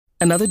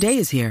Another day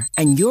is here,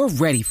 and you're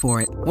ready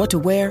for it. What to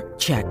wear?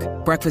 Check.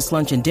 Breakfast,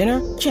 lunch, and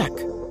dinner? Check.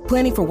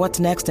 Planning for what's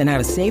next and how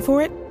to save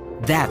for it?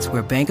 That's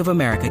where Bank of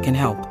America can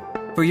help.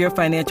 For your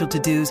financial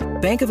to-dos,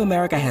 Bank of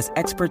America has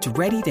experts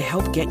ready to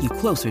help get you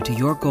closer to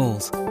your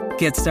goals.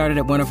 Get started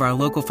at one of our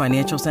local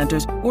financial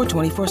centers or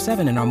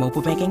 24/7 in our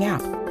mobile banking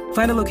app.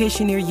 Find a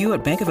location near you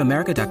at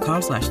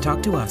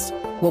bankofamerica.com/talktous.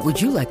 What would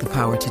you like the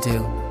power to do?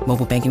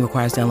 Mobile banking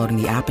requires downloading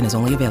the app and is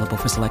only available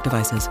for select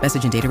devices.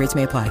 Message and data rates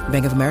may apply.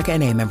 Bank of America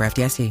N.A., member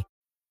FDIC.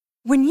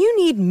 When you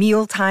need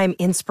mealtime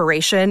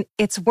inspiration,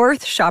 it's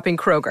worth shopping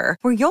Kroger,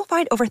 where you'll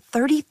find over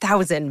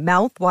 30,000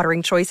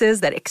 mouth-watering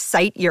choices that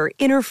excite your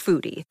inner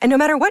foodie. And no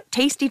matter what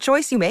tasty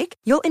choice you make,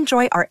 you'll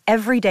enjoy our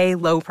everyday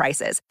low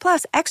prices,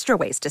 plus extra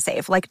ways to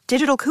save, like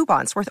digital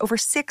coupons worth over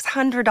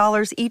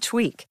 $600 each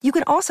week. You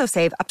can also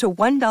save up to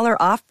 $1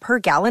 off per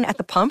gallon at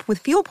the pump with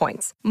fuel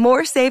points.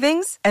 More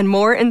savings and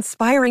more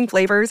inspiring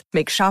flavors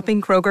make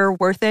shopping Kroger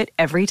worth it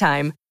every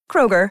time.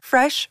 Kroger,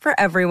 fresh for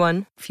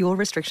everyone. Fuel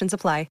restrictions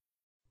apply.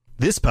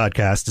 This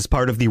podcast is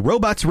part of the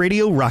Robots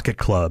Radio Rocket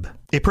Club,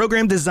 a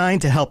program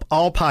designed to help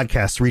all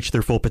podcasts reach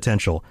their full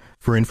potential.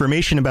 For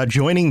information about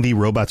joining the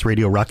Robots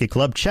Radio Rocket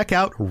Club, check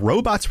out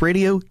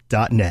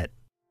robotsradio.net.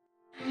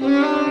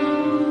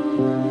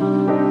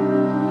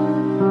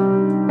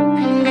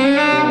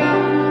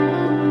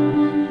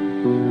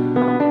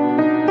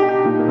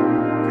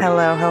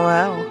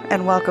 Hello,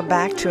 and welcome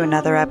back to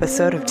another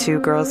episode of Two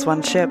Girls,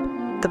 One Ship,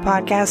 the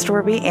podcast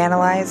where we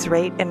analyze,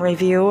 rate, and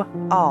review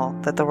all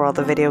that the world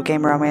of video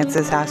game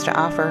romances has to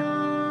offer.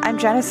 I'm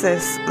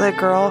Genesis, the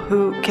girl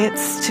who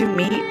gets to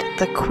meet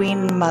the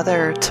Queen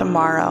Mother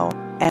tomorrow,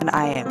 and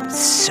I am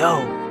so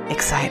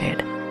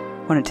excited.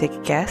 Want to take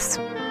a guess?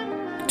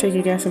 Take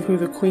a guess of who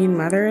the Queen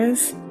Mother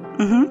is?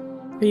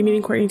 Mm-hmm. Are you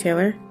meeting Courtney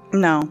Taylor?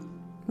 No.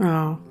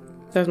 Oh,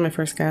 that was my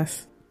first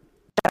guess.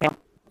 Hale.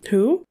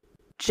 Who?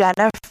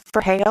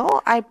 Jennifer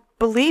Hale? I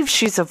believe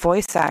she's a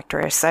voice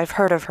actress. I've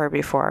heard of her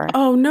before.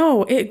 Oh,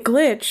 no, it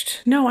glitched.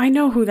 No, I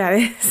know who that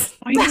is.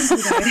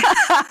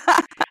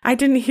 I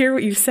didn't hear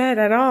what you said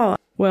at all.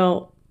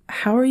 Well,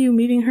 how are you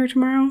meeting her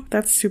tomorrow?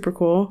 That's super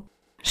cool.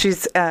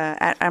 She's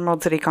at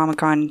Emerald City Comic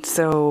Con,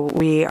 so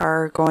we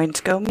are going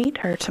to go meet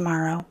her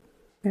tomorrow.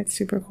 That's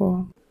super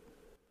cool.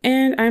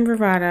 And I'm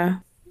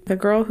Bravada, the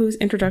girl whose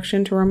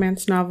introduction to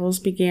romance novels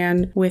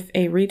began with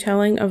a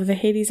retelling of the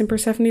Hades and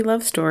Persephone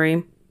love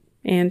story.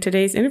 And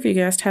today's interview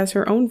guest has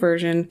her own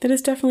version that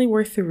is definitely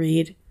worth the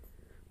read.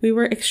 We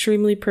were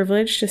extremely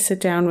privileged to sit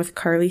down with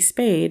Carly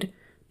Spade,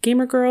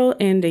 gamer girl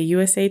and a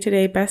USA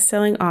Today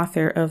best-selling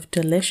author of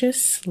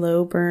delicious,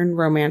 slow-burn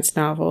romance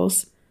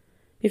novels.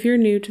 If you're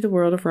new to the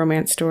world of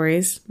romance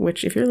stories,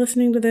 which if you're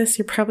listening to this,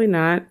 you're probably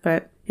not,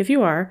 but if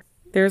you are,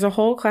 there's a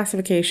whole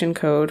classification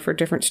code for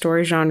different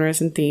story genres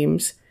and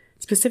themes,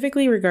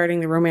 specifically regarding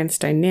the romance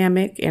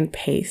dynamic and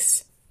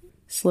pace.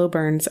 Slow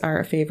burns are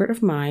a favorite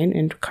of mine,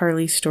 and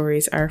Carly's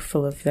stories are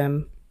full of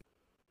them.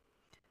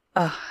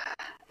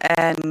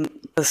 And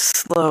the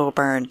slow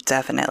burn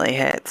definitely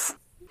hits.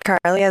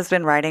 Carly has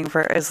been writing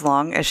for as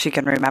long as she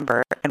can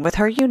remember, and with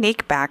her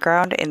unique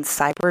background in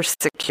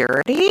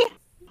cybersecurity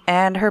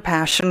and her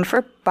passion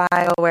for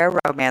BioWare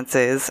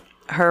romances,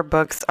 her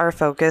books are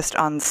focused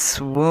on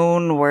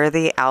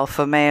swoon-worthy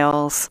alpha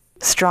males,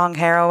 strong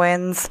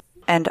heroines,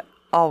 and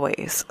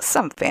always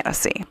some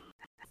fantasy.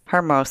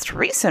 Her most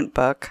recent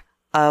book,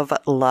 Of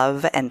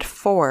Love and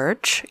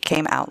Forge,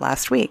 came out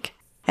last week,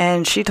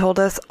 and she told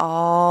us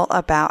all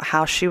about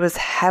how she was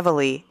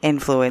heavily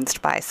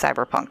influenced by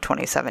Cyberpunk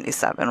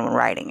 2077 when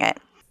writing it.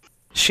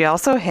 She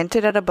also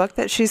hinted at a book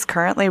that she's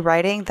currently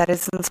writing that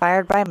is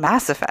inspired by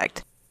Mass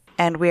Effect,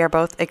 and we are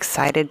both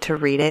excited to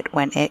read it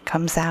when it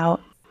comes out.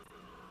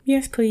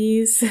 Yes,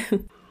 please.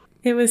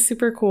 It was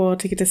super cool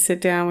to get to sit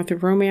down with a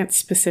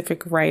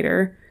romance-specific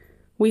writer.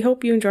 We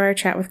hope you enjoy our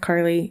chat with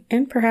Carly,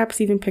 and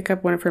perhaps even pick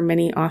up one of her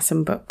many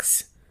awesome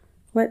books.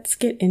 Let's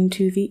get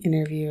into the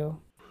interview.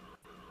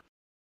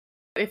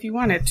 If you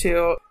wanted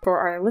to, for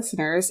our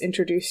listeners,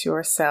 introduce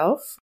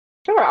yourself.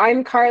 Sure,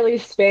 I'm Carly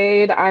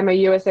Spade. I'm a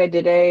USA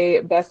Today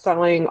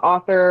best-selling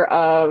author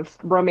of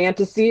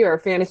romantasy, or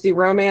fantasy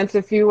romance,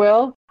 if you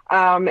will.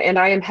 And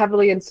I am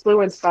heavily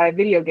influenced by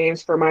video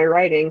games for my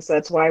writing, so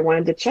that's why I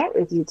wanted to chat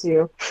with you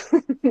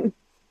two.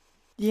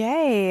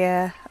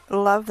 Yay!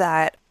 Love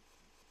that.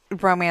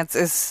 Romance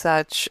is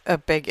such a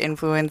big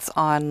influence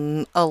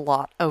on a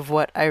lot of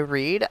what I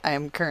read.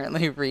 I'm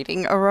currently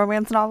reading a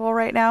romance novel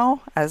right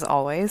now, as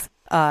always.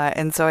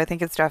 And so I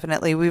think it's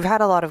definitely, we've had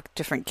a lot of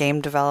different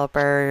game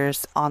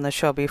developers on the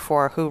show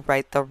before who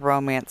write the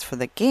romance for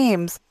the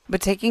games, but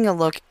taking a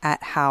look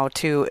at how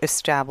to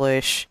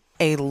establish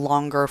a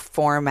longer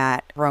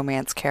format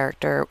romance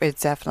character is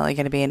definitely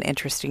going to be an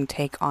interesting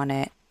take on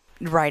it.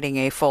 Writing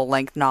a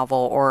full-length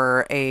novel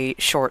or a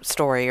short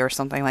story or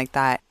something like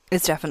that,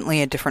 it's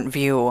definitely a different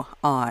view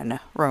on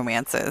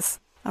romances.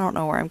 I don't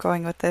know where I'm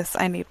going with this.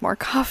 I need more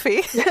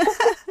coffee.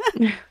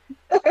 No,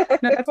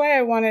 that's why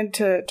I wanted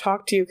to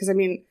talk to you, because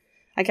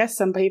I I guess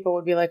some people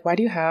would be like, why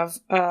do you have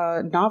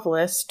a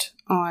novelist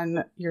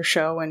on your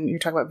show when you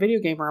talk about video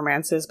game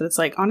romances? But it's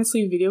like,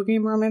 honestly, video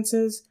game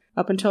romances,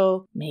 up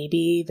until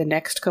maybe the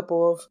next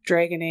couple of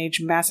Dragon Age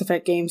Mass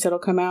Effect games that'll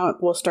come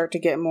out, we'll start to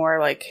get more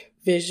like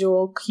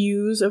visual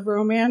cues of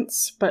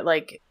romance. But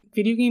like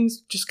video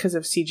games, just because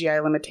of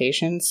CGI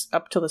limitations,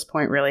 up till this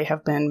point really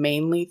have been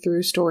mainly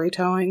through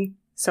storytelling.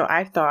 So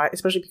I thought,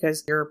 especially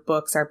because your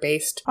books are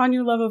based on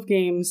your love of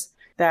games,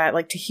 that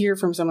like to hear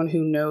from someone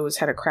who knows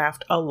how to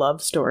craft a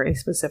love story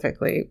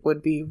specifically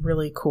would be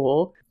really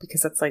cool,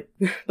 because that's like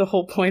the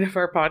whole point of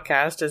our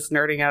podcast is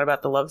nerding out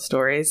about the love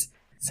stories.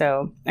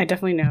 So I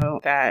definitely know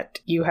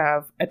that you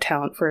have a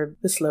talent for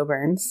the slow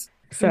burns.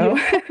 So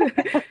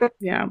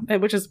yeah,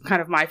 which is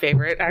kind of my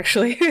favorite,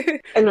 actually.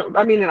 And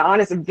I mean, and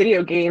honest,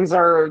 video games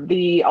are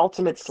the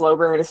ultimate slow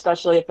burn,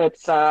 especially if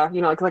it's,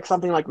 like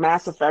something like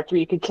Mass Effect, where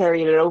you could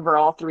carry it over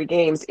all 3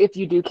 games if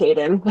you do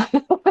Kaidan.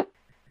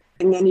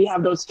 And then you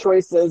have those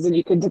choices, and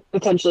you could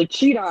potentially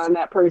cheat on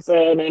that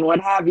person and what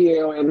have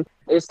you, and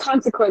there's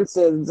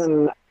consequences.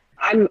 And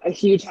I'm a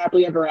huge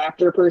happily ever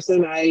after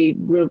person.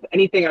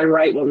 Anything I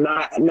write will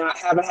not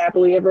have a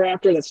happily ever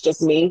after. That's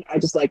just me. I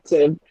just like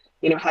to,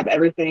 have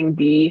everything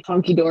be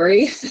hunky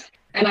dory.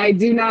 And I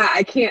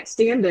can't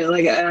stand it.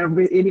 Like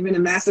even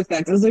in Mass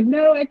Effect, I was like,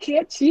 no, I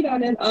can't cheat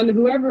on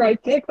whoever I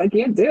pick. I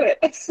can't do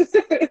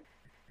it.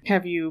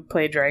 Have you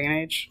played Dragon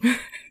Age?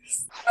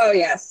 Oh,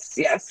 yes,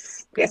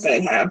 I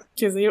have.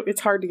 Because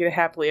it's hard to get a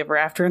happily ever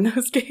after in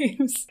those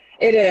games.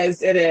 It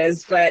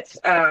is. But,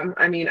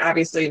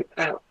 obviously,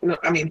 I don't know.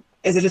 I mean,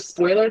 is it a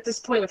spoiler at this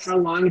point with how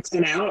long it's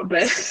been out?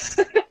 But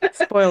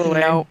spoiler away.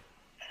 No.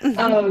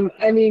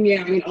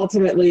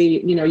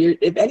 Ultimately,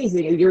 if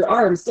anything, your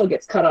arm still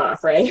gets cut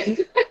off, right?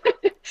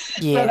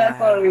 Yeah. So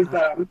that's always,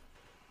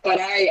 but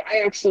I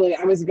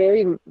was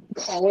very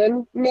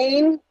Colin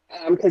main,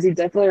 because he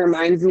definitely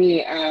reminds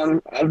me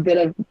a bit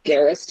of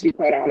Garrus, to be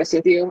quite honest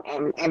with you.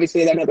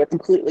 Obviously, I know they're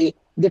completely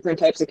different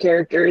types of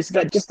characters,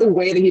 but just the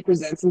way that he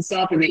presents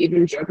himself, and they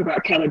even joke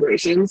about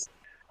calibrations.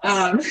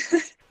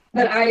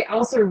 But I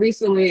also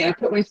recently, I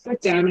put my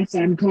foot down and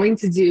said, I'm going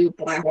to do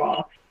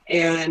Blackwall.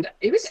 And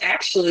it was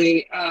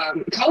actually,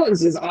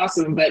 Collins is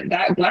awesome, but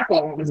that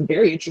Blackwall one was a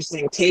very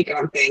interesting take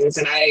on things.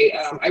 And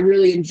I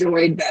really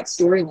enjoyed that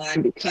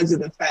storyline because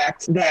of the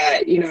fact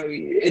that,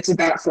 it's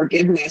about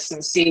forgiveness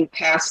and seeing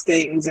past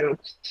things. And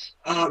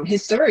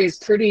his story is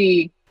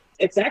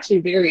it's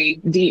actually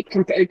very deep.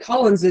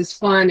 Collins is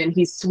fun, and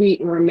he's sweet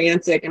and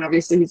romantic. And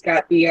obviously he's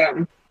got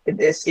it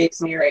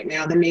escapes me right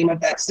now, the name of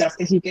that stuff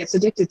that he gets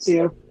addicted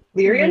to.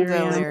 Lyrium?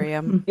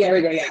 Delirium. Yeah, there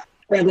we go, yeah.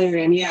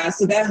 Lyrium, yeah.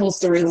 So that whole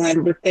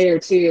storyline with there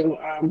too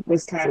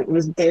was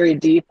very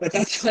deep. But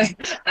that's why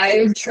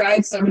I've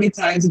tried so many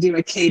times to do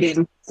a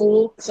Kaidan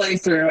full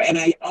playthrough, and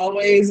I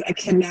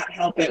cannot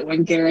help it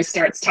when Garrus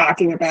starts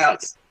talking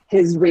about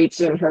his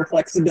reach and her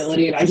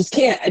flexibility, and I just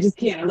can't.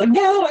 I'm like,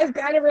 no, I've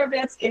got to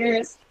romance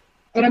Garrus.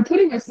 But I'm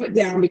putting my foot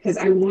down because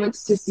I want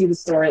to see the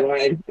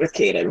storyline with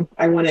Kaidan.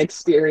 I want to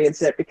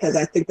experience it, because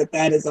I think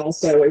that is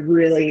also a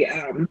really,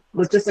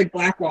 just like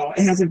Blackwall,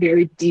 it has a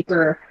very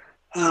deeper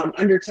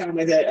undertone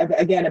with it,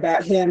 again,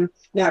 about him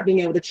not being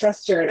able to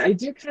trust her. And I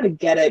do kind of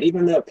get it,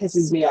 even though it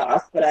pisses me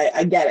off, but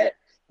I get it,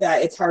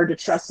 that it's hard to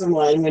trust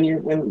someone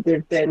when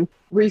they've been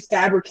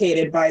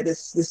refabricated by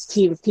this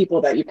team of people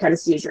that you kind of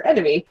see as your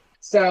enemy.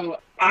 So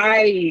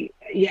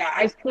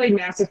I've played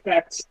Mass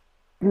Effect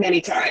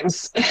many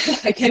times.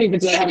 I can't even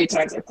tell you how many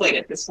times I've played it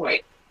at this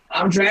point.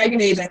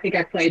 Dragon Age, I think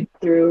I played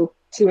through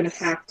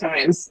 2.5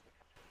 times.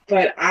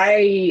 But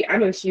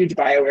I'm a huge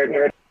BioWare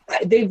nerd.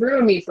 They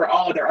ruined me for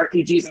all of their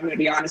RPGs, I'm going to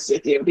be honest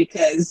with you,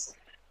 because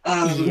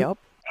when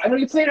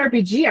you play an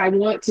RPG, I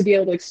want to be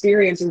able to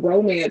experience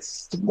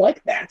romance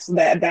like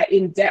that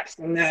in-depth,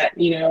 and that,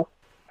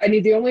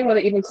 the only one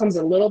that even comes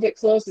a little bit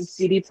close is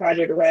CD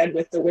Projekt Red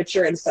with The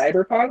Witcher and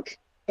Cyberpunk.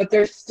 But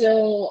they're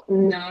still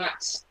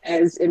not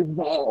as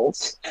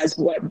involved as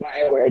what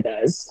BioWare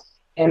does.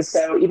 And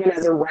so even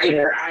as a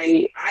writer,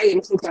 I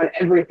am hooked on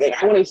everything.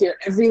 I want to hear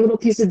every little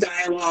piece of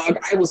dialogue.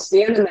 I will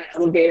stand in that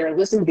elevator and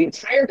listen to the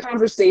entire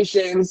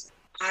conversations.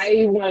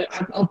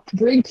 I'll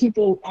bring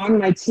people on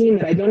my team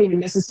that I don't even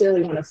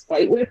necessarily want to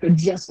fight with, but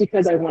just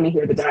because I want to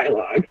hear the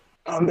dialogue.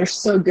 They're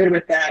so good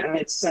with that, and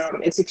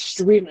it's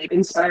extremely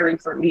inspiring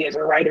for me as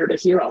a writer to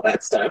hear all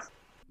that stuff.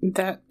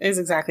 That is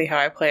exactly how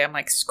I play. I'm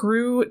like,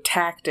 screw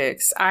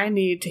tactics. I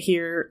need to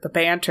hear the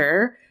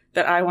banter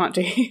that I want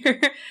to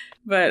hear.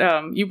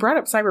 But you brought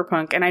up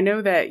Cyberpunk, and I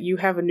know that you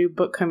have a new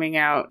book coming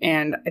out,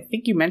 and I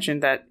think you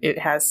mentioned that it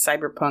has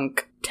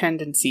cyberpunk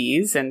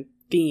tendencies and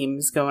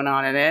themes going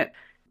on in it.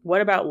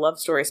 What about love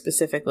stories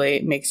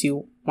specifically makes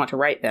you want to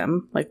write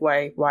them? Like,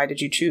 why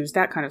did you choose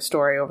that kind of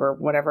story over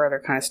whatever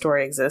other kind of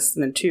story exists?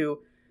 And then 2,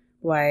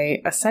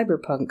 why a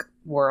cyberpunk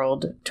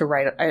world to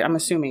write? I'm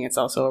assuming it's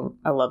also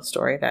a love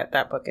story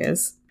that book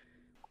is.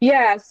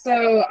 Yeah,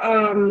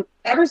 so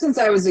ever since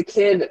I was a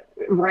kid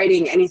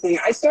writing anything,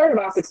 I started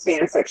off with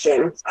fan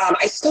fiction.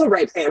 I still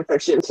write fan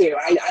fiction too.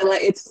 I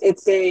like it's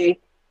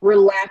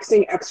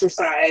relaxing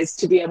exercise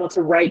to be able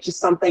to write just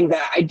something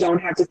that I don't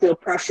have to feel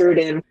pressured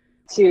in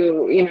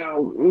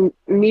to,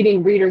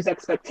 meeting readers'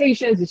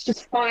 expectations. It's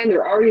just fun.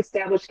 They're already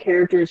established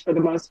characters for the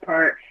most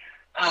part.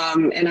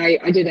 And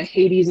I did a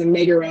Hades and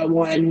Megara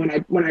one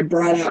when I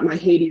brought out my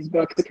Hades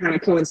book to kind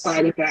of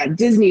coincide with that.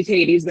 Disney's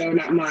Hades, though,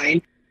 not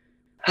mine.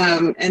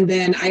 And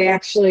then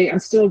I'm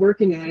still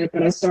working on it,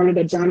 but I started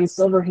a Johnny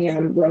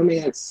Silverhand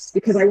romance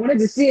because I wanted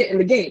to see it in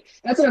the game.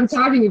 That's what I'm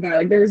talking about.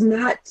 Like, there's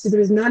not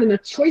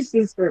enough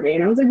choices for me.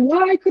 And I was like,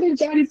 why couldn't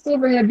Johnny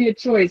Silverhand be a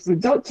choice?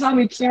 And don't tell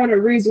me Keanu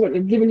Reeves wouldn't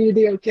have given you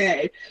the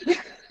okay.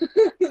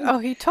 Oh,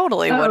 he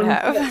totally would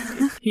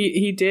have.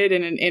 He did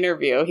in an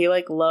interview. He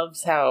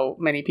loves how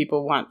many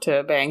people want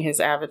to bang his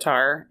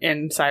avatar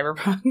in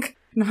Cyberpunk.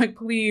 And I'm like,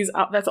 please,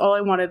 that's all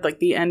I wanted.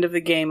 The end of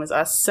the game was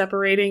us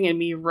separating and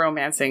me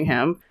romancing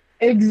him.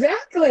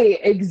 Exactly.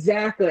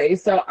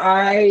 So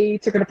I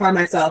took it upon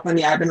myself, and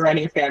I've been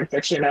writing fan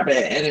fiction of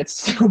it, and it's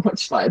so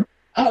much fun.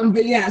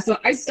 But yeah, so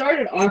I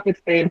started off with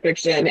fan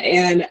fiction,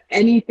 and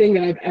anything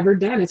that I've ever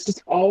done, it's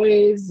just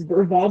always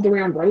revolved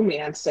around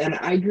romance. And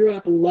I grew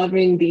up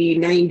loving the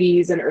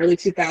 90s and early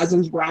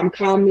 2000s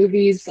rom-com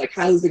movies, like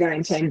How's the Guy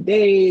in 10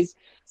 Days,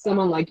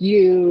 Someone Like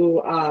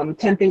You,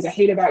 10 Things I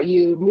Hate About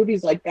You,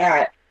 movies like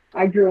that.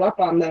 I grew up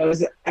on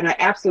those, and I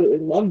absolutely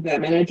loved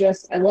them. And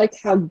I liked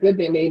how good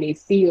they made me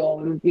feel.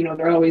 And,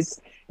 they're always,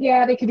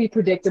 they can be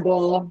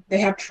predictable. They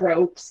have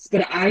tropes,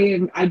 but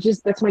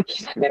that's my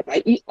catnip.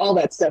 I eat all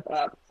that stuff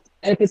up.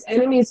 And if it's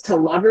enemies to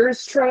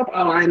lovers trope,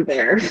 I'm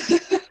there.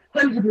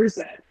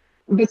 100%.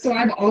 But so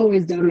I've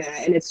always done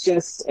that. And it's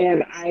just,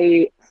 and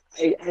I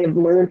have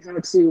learned how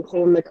to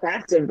hone the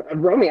craft of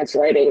romance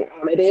writing.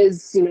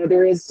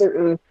 There is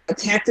certain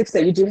tactics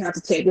that you do have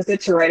to take with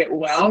it to write it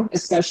well,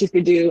 especially if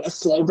you do a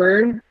slow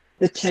burn.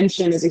 The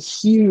tension is a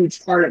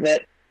huge part of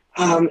it.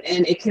 And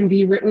it can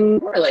be written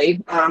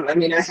poorly.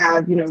 I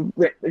have,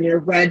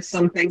 read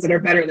some things that are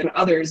better than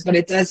others, but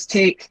it does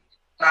take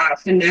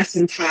finesse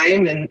and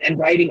time and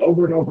writing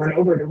over and over and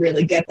over to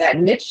really get that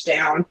niche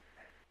down.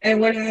 And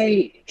when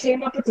I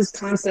came up with this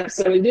concept,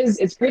 so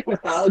it's Greek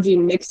mythology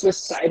mixed with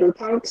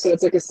cyberpunk. So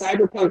it's like a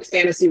cyberpunk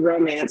fantasy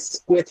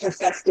romance with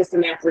Hephaestus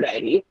and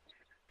Aphrodite.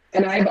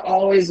 And I've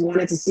always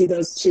wanted to see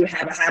those two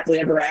have a happily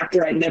ever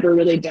after. I never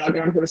really dug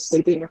on her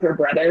sleeping with her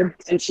brother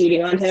and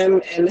cheating on him.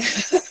 And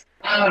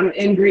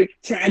in Greek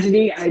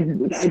tragedy, I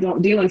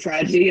don't deal in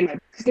tragedy. And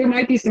there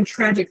might be some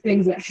tragic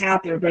things that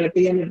happen, but at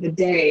the end of the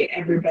day,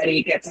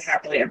 everybody gets a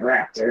happily ever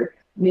after.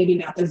 Maybe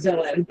not the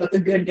villain, but the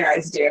good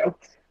guys do.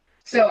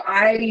 So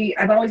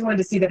I've always wanted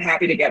to see them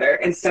happy together.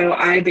 And so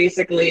my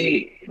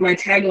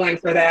tagline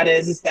for that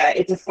is that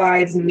it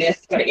defies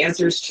myth, but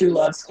answers true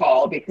love's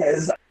call,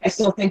 because I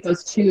still think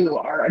those two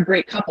are a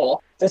great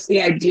couple. Just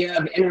the idea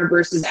of inner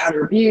versus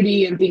outer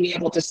beauty and being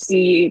able to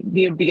see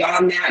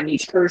beyond that in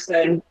each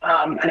person.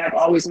 And I've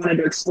always wanted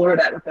to explore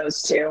that with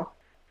those two.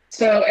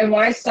 So, and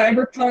why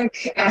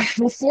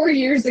cyberpunk? 4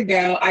 years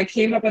ago, I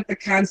came up with the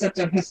concept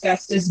of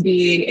Hephaestus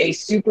being a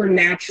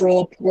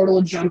supernatural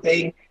portal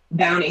jumping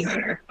bounty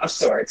hunter of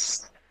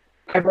sorts.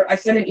 I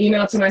sent an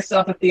email to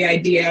myself with the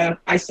idea.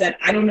 I said,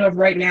 I don't know if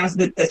right now is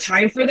the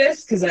time for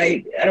this, because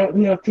I don't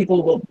know if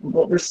people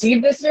will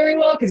receive this very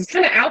well, because it's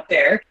kind of out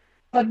there.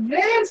 But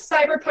then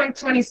Cyberpunk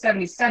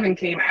 2077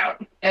 came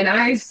out, and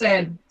I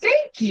said,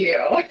 thank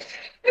you,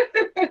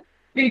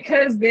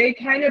 because they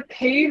kind of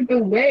paved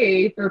the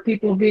way for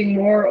people being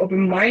more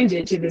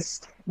open-minded to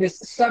this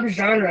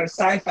subgenre of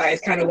sci-fi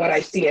is kind of what I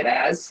see it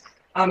as.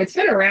 It's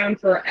been around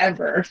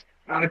forever.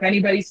 If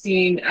anybody's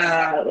seen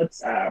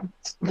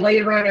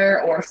Blade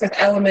Runner or Fifth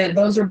Element,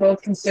 those are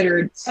both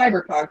considered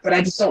cyberpunk, but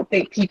I just don't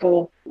think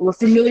people were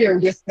familiar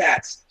with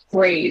that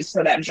phrase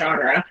for that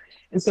genre.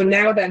 And so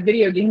now that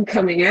video game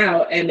coming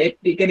out and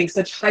it getting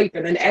such hype,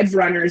 and then Edge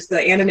Runners, the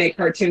anime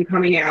cartoon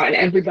coming out, and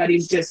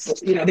everybody's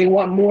just, they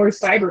want more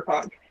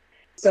cyberpunk.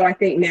 So I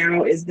think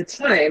now is the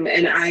time.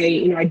 And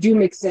I do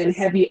mix in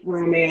heavy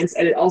romance,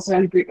 and it also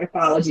has Greek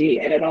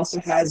mythology, and it also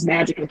has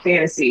magic and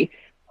fantasy,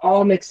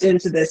 all mixed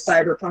into this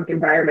cyberpunk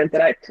environment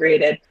that I've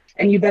created.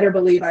 And you better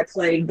believe I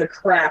played the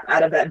crap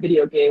out of that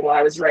video game while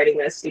I was writing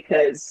this,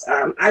 because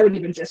I would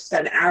even just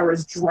spend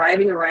hours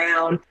driving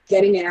around,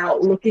 getting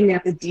out, looking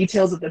at the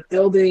details of the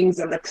buildings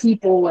and the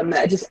people and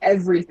just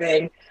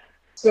everything.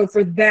 So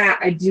for that,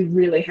 I do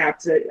really have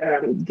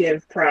to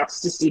give props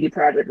to CD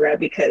Projekt Red,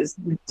 because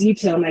the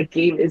detail in that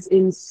game is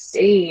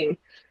insane.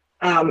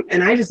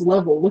 And I just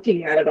love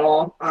looking at it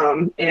all.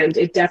 And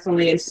it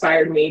definitely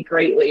inspired me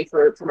greatly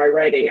for my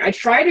writing. I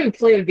try to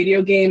play a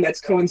video game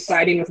that's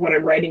coinciding with what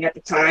I'm writing at the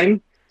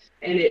time.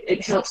 And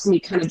it helps me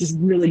kind of just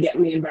really get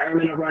in the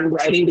environment around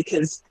writing,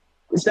 because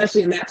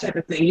especially in that type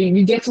of thing,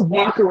 you get to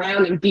walk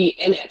around and be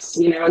in it,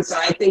 And so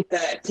I think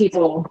that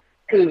people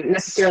who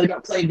necessarily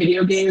don't play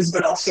video games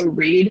but also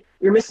read,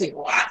 you're missing a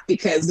lot,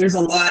 because there's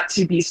a lot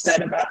to be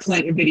said about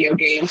playing a video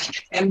game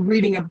and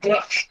reading a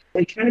book.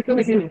 They kind of go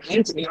hand in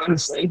hand to me,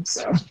 honestly.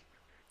 So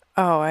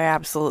Oh, I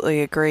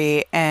absolutely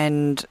agree.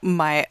 And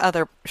my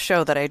other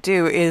show that I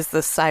do is the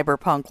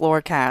Cyberpunk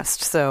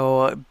Lorecast.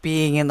 So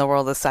being in the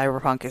world of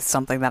cyberpunk is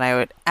something that I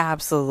would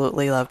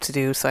absolutely love to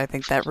do. So I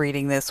think that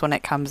reading this when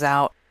it comes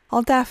out,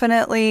 I'll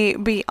definitely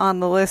be on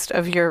the list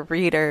of your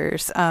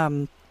readers.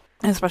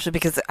 Especially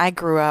because I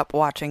grew up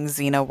watching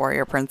Xena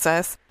Warrior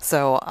Princess.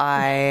 So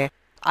I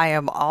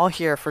am all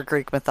here for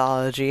Greek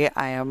mythology.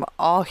 I am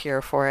all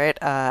here for it.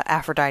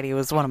 Aphrodite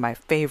was one of my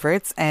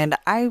favorites, and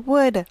I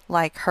would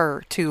like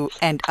her to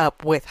end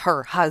up with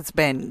her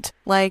husband.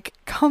 Like,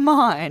 come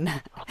on.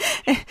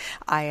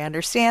 I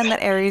understand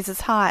that Ares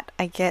is hot.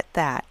 I get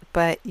that.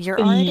 But you're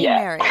already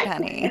married,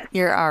 honey.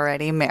 You're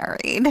already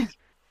married.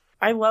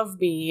 I love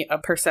me a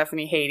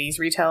Persephone Hades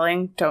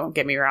retelling. Don't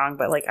get me wrong,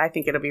 but like I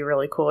think it'll be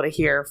really cool to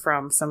hear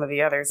from some of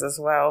the others as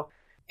well.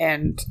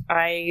 And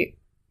I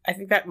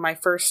think that my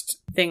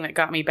first thing that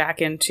got me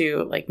back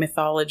into like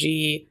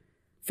mythology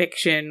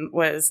fiction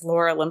was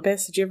Lore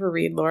Olympus. Did you ever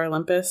read Lore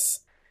Olympus?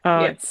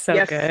 Oh, yes. It's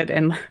so good.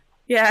 And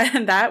yeah,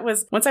 and that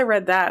was, once I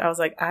read that, I was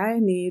like, I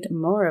need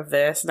more of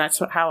this. And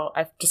that's how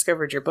I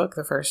discovered your book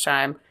the first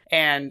time.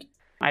 And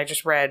I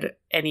just read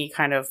any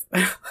kind of,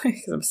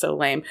 I'm so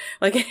lame,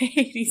 like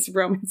 80s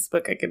romance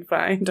book I could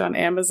find on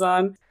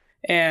Amazon.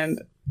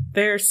 And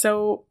they're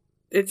so,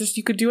 it's just,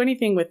 you could do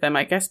anything with them.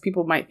 I guess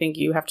people might think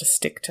you have to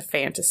stick to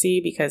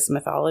fantasy because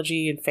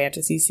mythology and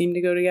fantasy seem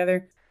to go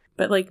together.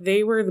 But like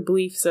they were the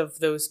beliefs of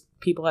those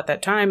people at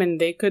that time,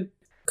 and they could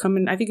come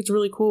in. I think it's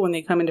really cool when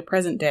they come into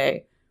present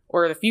day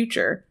or the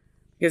future,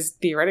 because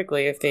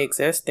theoretically, if they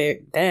exist,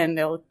 then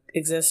they'll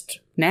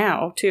exist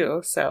now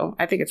too. So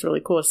I think it's really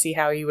cool to see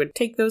how you would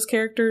take those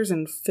characters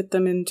and fit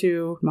them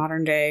into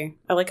modern day.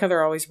 I like how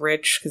they're always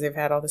rich because they've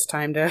had all this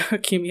time to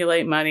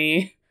accumulate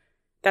money.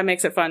 That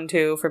makes it fun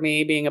too for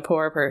me, being a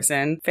poor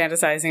person,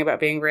 fantasizing about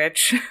being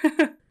rich.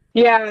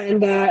 Yeah,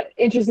 and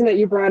interesting that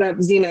you brought up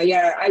Xena.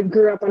 Yeah, I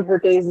grew up on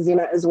Hercules and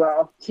Xena as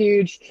well.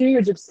 Huge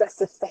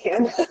obsessive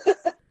fan.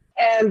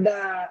 And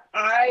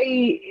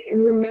I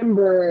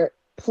remember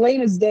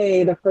plain as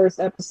day the first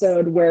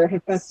episode where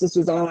Hephaestus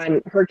was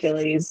on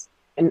Hercules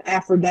and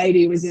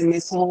Aphrodite was in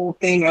this whole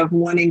thing of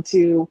wanting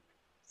to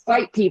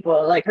fight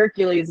people like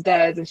Hercules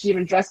does, and she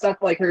even dressed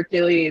up like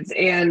Hercules.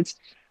 And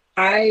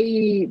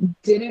I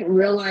didn't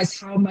realize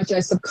how much I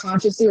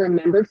subconsciously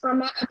remembered from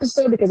that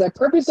episode because I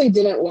purposely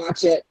didn't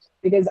watch it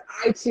because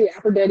I too,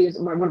 Aphrodite is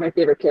one of my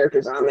favorite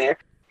characters on there.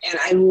 And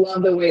I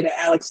love the way that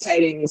Alex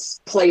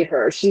Tidings played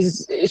her. She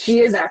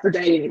is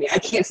Aphrodite to me. I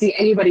can't see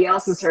anybody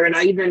else as her. And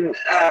I even,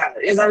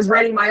 as I was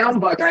writing my own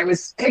book, I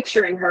was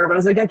picturing her, but I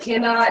was like, I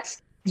cannot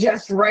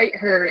just write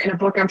her in a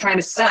book I'm trying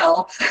to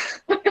sell.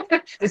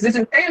 This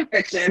isn't fan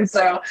fiction.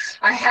 So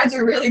I had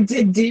to really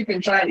dig deep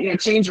and try to,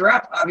 change her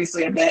up,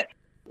 obviously, a bit.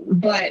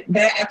 But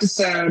that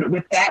episode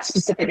with that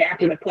specific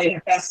actor that played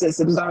Hephaestus,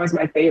 it was always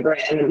my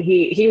favorite. And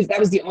that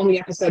was the only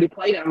episode he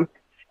played him.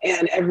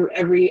 And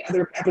every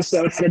other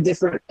episode had a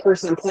different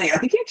person playing. I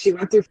think he actually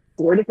went through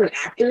 4 different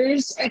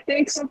actors, I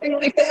think, something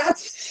like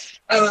that.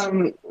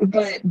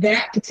 But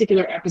that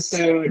particular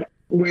episode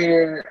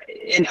where,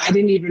 and I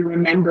didn't even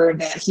remember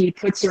that he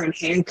puts her in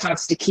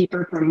handcuffs to keep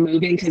her from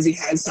moving because he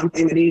has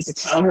something that he needs to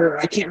tell her.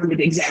 I can't remember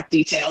the exact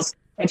details.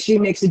 But she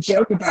makes a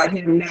joke about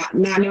him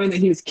not knowing that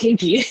he was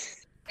kinky.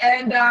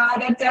 And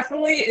that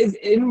definitely is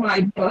in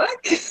my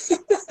book.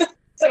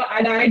 So,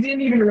 and I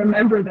didn't even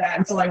remember that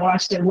until I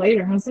watched it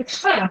later. I was like,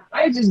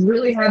 I just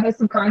really had that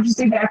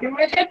subconsciously back in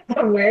my head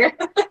somewhere.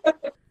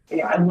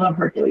 Yeah, I love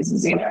Hercules and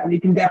Xena. And you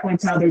can definitely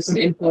tell there's some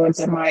influence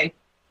in my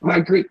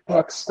Greek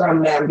books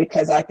from them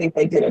because I think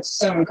they did it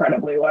so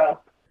incredibly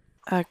well.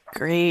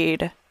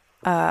 Agreed.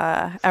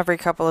 Every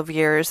couple of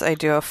years, I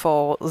do a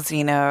full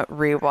Xena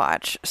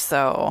rewatch.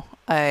 So,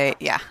 I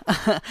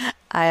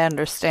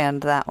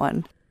understand that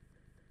one.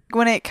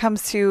 When it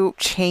comes to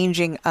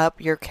changing up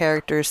your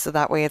characters so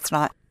that way it's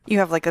not, you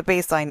have like a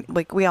baseline,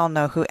 like we all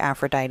know who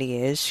Aphrodite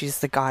is. She's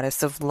the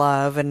goddess of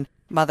love and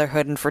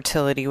motherhood and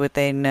fertility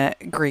within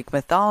Greek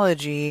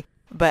mythology.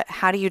 But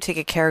how do you take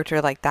a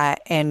character like that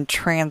and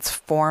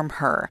transform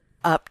her,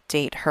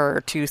 update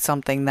her to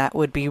something that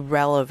would be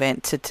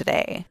relevant to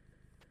today?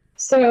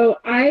 So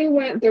I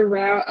went the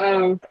route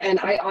of, and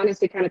I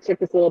honestly kind of took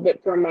this a little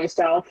bit from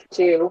myself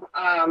too,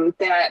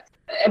 that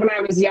when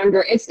I was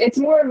younger, it's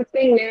more of a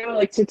thing now,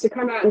 like to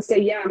come out and say,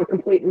 yeah, I'm a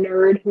complete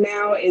nerd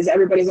now is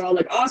everybody's all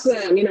like,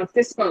 awesome,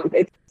 fist bump.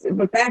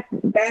 But back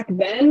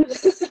then,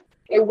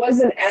 it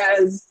wasn't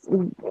as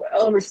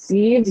well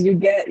received. You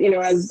get,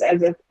 as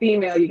a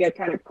female, you get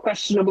kind of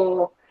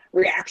questionable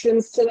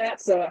reactions to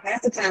that. So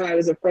half the time I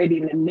was afraid to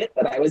even admit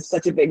that I was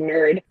such a big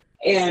nerd.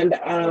 And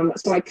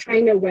so I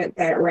kind of went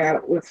that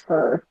route with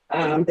her,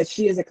 that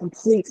she is a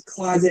complete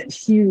closet,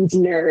 huge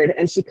nerd,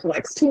 and she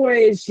collects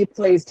toys, she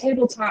plays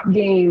tabletop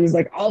games,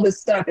 like all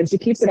this stuff, and she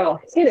keeps it all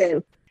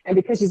hidden. And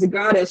because she's a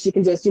goddess, she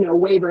can just,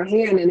 wave her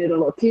hand and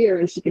it'll appear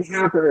and she can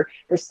have her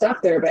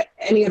stuff there. But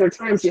any other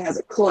time she has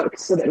it cloaked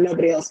so that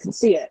nobody else can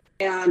see it.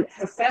 And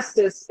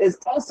Hephaestus is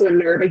also a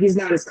nerd, but he's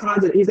not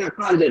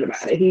closeted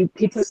about it.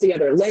 He puts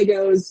together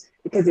Legos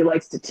because he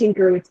likes to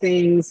tinker with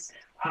things.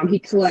 He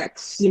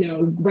collects,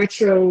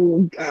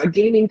 retro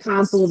gaming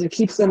consoles and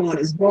keeps them on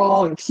his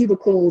wall and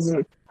cubicles.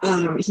 And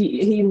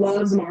he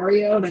loves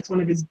Mario. That's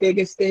one of his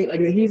biggest things. Like,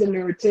 he's a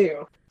nerd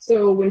too.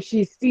 So when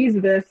she sees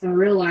this and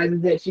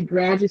realizes that, she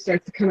gradually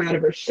starts to come out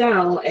of her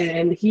shell,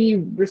 and he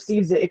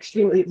receives it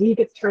he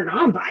gets turned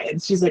on by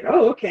it. She's like,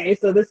 oh, okay,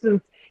 so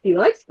he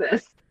likes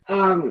this.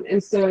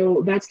 And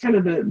so that's kind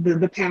of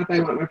the path I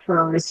went with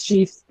her. Is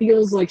she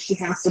feels like she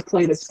has to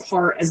play this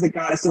part as the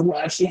goddess of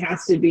love. She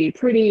has to be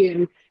pretty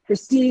and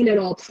pristine at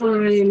all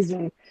times,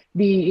 and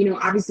be,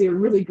 obviously a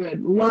really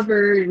good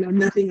lover.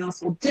 Nothing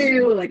else will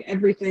do. Like,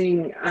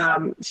 everything,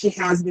 she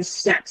has this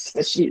steps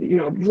that she,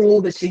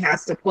 role that she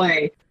has to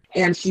play,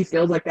 and she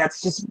feels like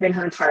that's just been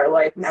her entire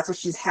life, and that's what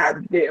she's had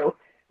to do.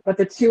 But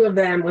the two of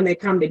them, when they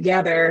come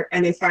together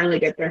and they finally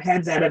get their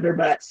heads out of their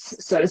butts,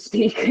 so to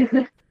speak,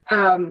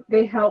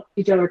 they help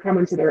each other come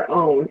into their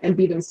own and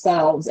be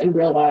themselves and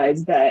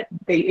realize that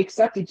they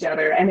accept each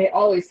other, and they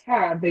always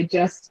have. They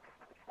just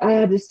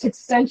this took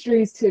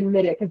centuries to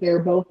admit it because they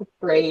were both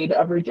afraid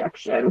of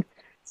rejection.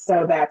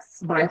 So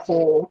that's my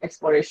whole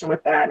exploration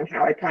with that, and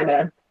how I kind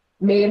of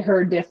made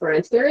her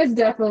different. There is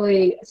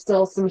definitely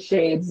still some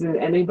shades, and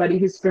anybody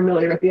who's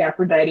familiar with the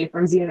Aphrodite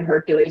from Xena and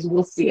Hercules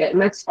will see it,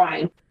 and that's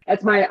fine.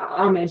 That's my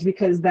homage,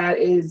 because that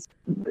is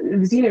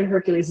Xena and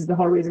Hercules is the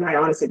whole reason I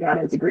honestly got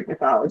into Greek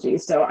mythology.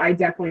 So I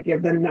definitely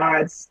give them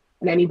nods,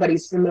 and anybody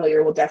who's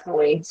familiar will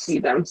definitely see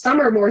them. Some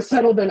are more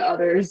subtle than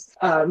others,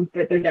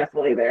 but they're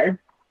definitely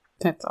there.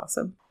 That's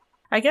awesome.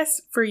 I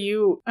guess for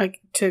you,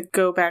 to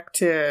go back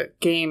to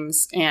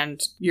games and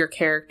your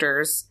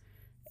characters,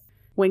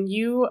 when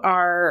you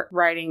are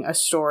writing a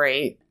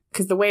story,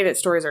 because the way that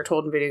stories are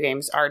told in video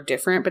games are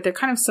different, but they're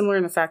kind of similar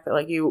in the fact that,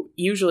 like, you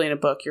usually in a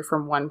book, you're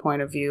from one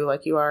point of view,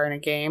 like you are in a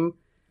game.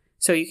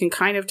 So you can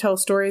kind of tell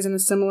stories in a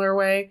similar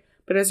way.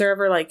 But is there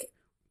ever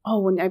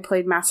when I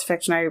played Mass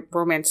Effect and I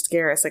romanced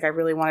Garrus, I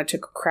really wanted to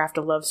craft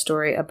a love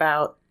story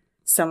about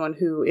someone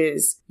who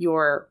is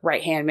your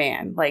right-hand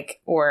man,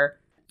 or,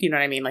 you know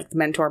what I mean? Like the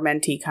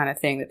mentor-mentee kind of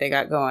thing that they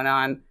got going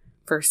on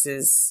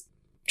versus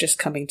just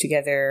coming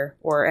together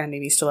or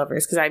enemies to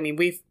lovers. Because, I mean,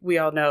 we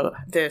all know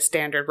the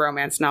standard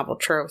romance novel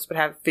tropes, but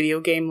have video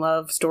game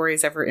love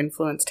stories ever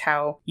influenced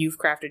how you've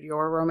crafted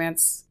your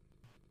romance?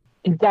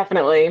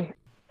 Definitely.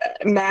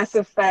 Mass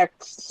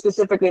Effect,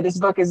 specifically, this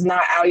book is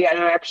not out yet,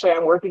 and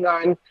I'm working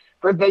on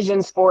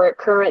revisions for it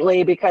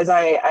currently because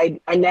I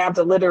nabbed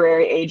a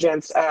literary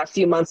agent a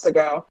few months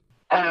ago.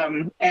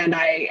 And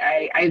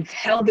I've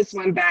held this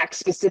one back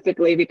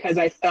specifically because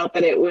I felt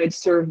that it would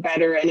serve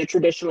better in a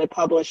traditionally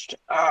published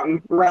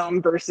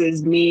realm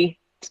versus me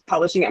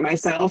publishing it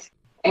myself.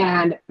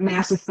 And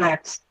Mass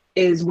Effect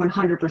is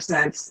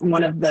 100%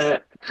 one of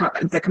the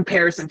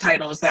comparison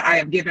titles that I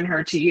have given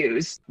her to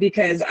use,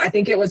 because I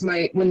think it was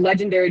when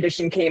Legendary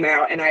Edition came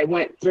out, and I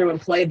went through and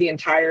played the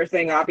entire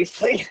thing,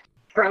 obviously,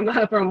 from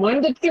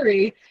 1 to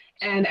 3.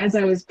 And as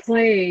I was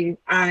playing,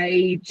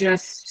 I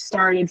just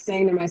started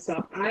saying to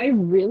myself, I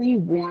really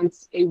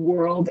want a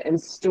world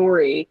and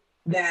story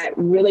that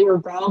really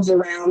revolves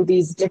around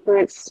these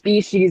different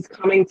species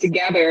coming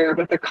together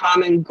with a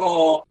common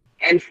goal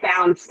and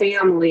found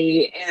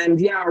family,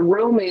 and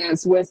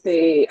romance with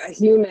a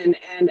human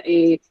and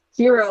a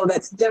hero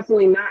that's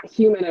definitely not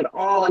human at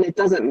all. And it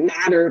doesn't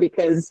matter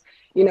because,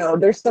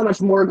 there's so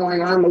much more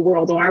going on in the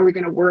world. Why are we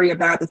going to worry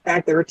about the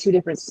fact there are two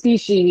different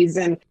species?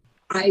 And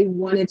I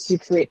wanted to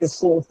create this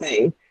whole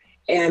thing.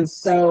 And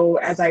so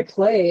as I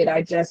played,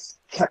 I just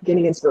kept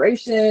getting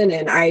inspiration,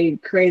 and I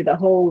created a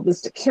whole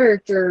list of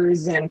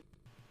characters, and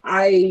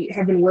I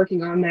have been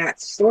working on that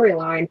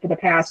storyline for the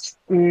past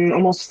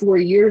almost 4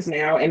 years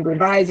now, and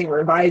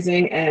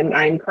revising, and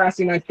I'm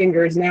crossing my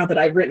fingers now that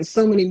I've written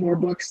so many more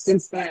books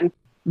since then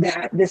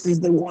that this is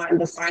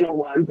the final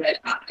one. But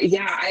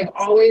I've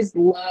always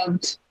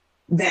loved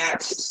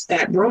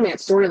that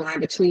romance storyline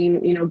between,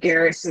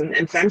 Garrus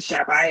and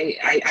Femshep.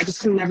 I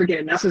just could never get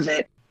enough of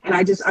it. And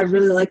I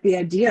really like the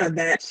idea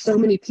that so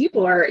many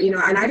people are,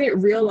 and I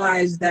didn't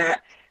realize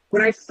that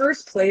when I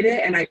first played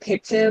it and I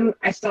picked him,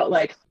 I felt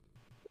like,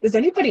 does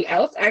anybody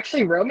else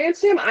actually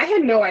romance him? I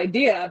had no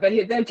idea, but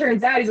then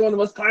turns out he's one of the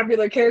most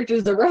popular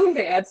characters to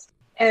romance.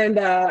 And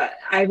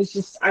I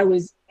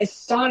was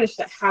astonished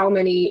at how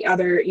many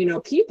other,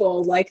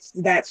 people liked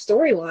that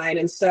storyline.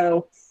 And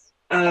so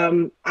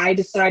I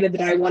decided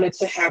that I wanted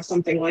to have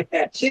something like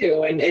that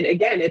too. And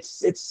again,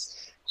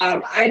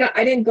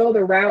 I didn't go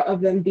the route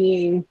of them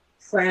being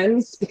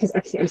friends because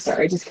I can't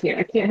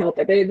help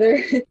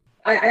it.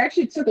 I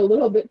actually took a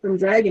little bit from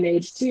Dragon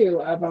Age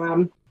too, of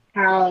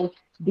how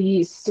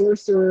the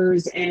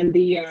sorcerers and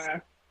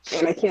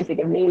and I can't think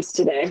of names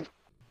today.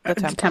 The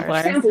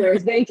Templars.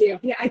 Templars, thank you.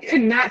 Yeah, I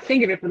could not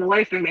think of it for the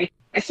life of me.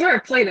 I swear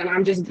I've played them.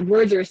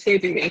 Words are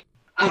escaping me.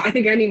 I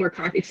think I need more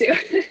coffee too.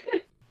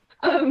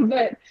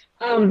 But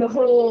the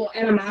whole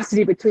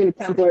animosity between the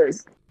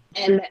Templars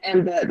and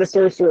the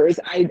sorcerers,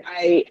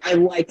 I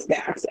liked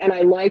that. And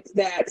I liked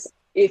that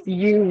if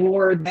you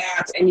wore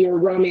that and you were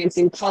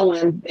romancing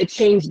Cullen, it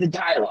changed the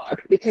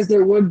dialogue, because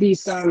there would be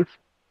some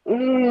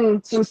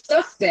some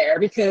stuff there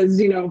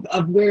because,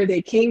 of where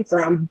they came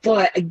from.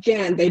 But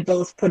again, they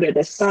both put it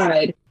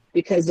aside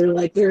because they're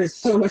like, there's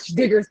so much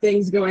bigger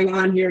things going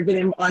on here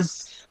than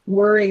us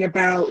worrying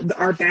about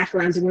our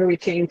backgrounds and where we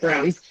came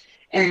from.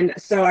 And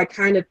so I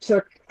kind of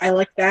I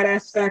liked that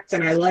aspect,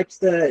 and I liked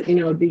the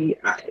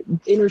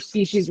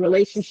interspecies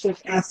relationship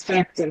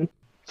aspect. And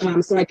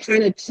so I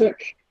kind of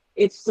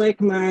it's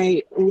like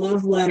my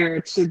love letter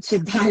to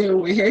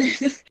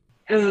BioWare.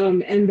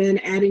 And then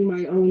adding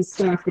my own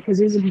stuff because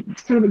there's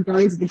kind of a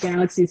Guardians of the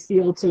Galaxy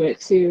feel to it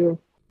too.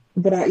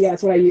 But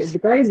that's what I use. The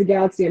Guardians of the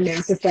Galaxy and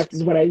Mass Effect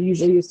is what I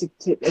usually use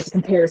as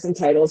comparison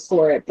titles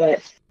for it.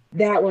 But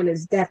that one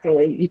is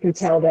definitely, you can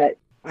tell that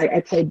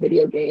I played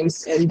video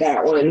games, and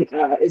that one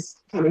is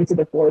coming to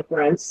the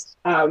forefront.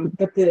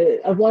 But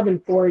of Love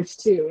and Forge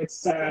too,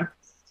 it's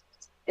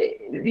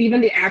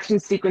even the action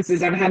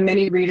sequences. I've had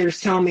many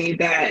readers tell me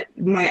that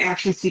my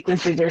action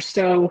sequences are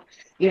so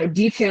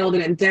detailed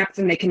and in depth,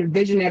 and they can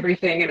envision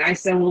everything. And I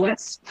said, well,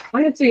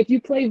 honestly, if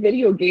you play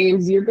video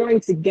games, you're going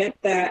to get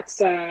that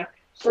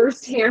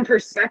first-hand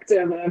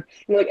perspective of,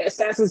 like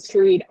Assassin's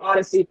Creed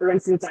Odyssey, for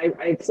instance.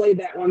 I played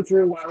that one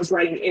through while I was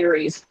writing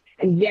Ares.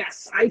 And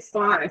yes, I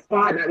fought,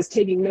 and I was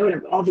taking note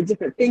of all the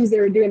different things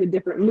they were doing, the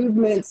different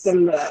movements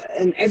and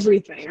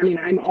everything. I mean,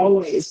 I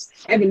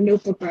have a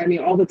notebook by me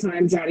all the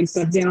time jotting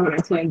stuff down when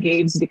I'm playing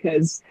games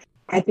because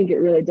I think it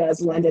really does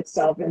lend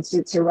itself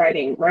into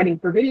writing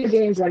for video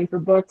games, writing for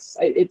books.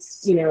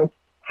 It's,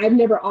 I've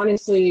never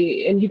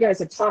honestly, and you guys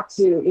have talked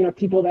to,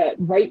 people that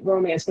write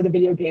romance for the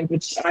video games,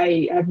 which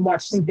I've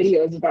watched some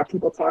videos about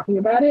people talking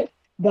about it,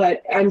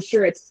 but I'm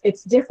sure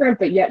it's different,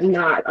 but yet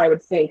not, I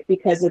would think,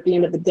 because at the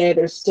end of the day,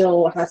 there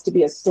still has to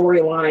be a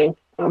storyline,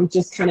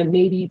 just kind of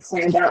maybe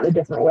planned out in a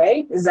different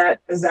way. Is that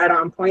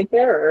on point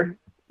there? Or?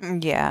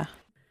 Yeah.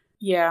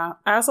 Yeah.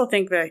 I also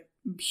think the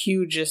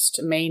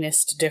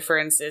mainest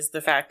difference is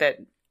the fact that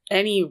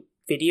any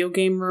video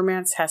game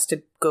romance has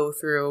to go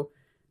through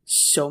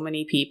so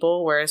many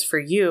people, whereas for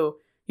you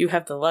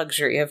have the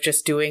luxury of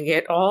just doing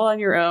it all on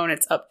your own.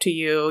 It's up to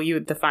you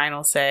the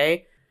final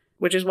say,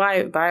 which is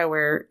why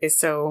BioWare is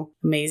so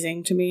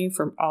amazing to me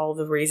for all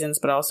the reasons,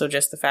 but also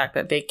just the fact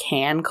that they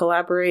can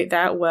collaborate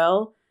that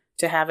well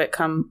to have it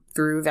come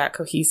through that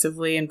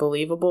cohesively and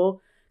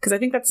believable. Because I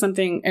think that's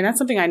something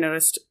I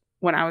noticed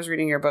when I was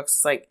reading your books.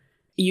 It's like,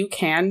 you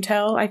can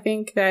tell, I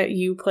think, that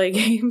you play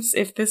games.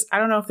 I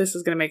don't know if this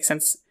is going to make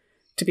sense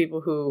to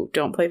people who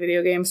don't play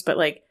video games, but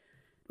like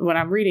when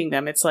I'm reading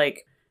them, it's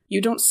like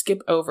you don't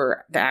skip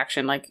over the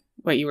action like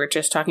what you were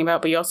just talking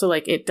about, but you also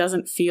like it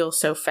doesn't feel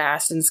so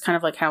fast. And it's kind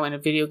of like how in a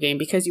video game,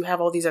 because you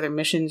have all these other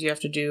missions you have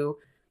to do,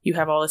 you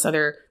have all these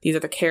other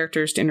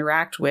characters to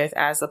interact with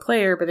as the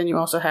player, but then you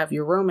also have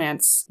your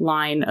romance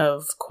line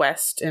of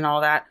quest and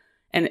all that.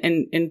 And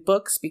in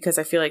books, because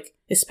I feel like,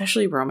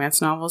 especially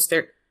romance novels,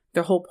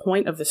 the whole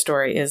point of the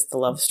story is the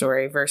love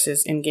story,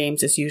 versus in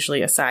games it's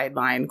usually a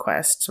sideline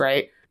quest,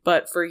 right?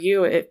 But for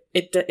you,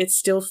 it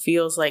still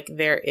feels like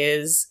there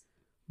is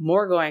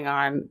more going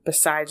on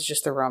besides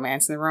just the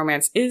romance, and the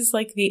romance is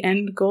like the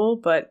end goal,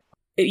 but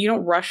you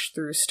don't rush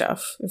through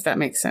stuff, if that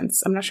makes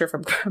sense. I'm not sure if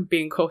I'm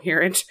being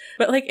coherent,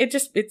 but like it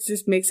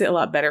just makes it a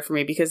lot better for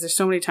me, because there's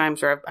so many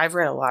times where I've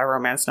read a lot of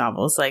romance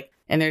novels, like,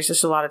 and there's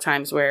just a lot of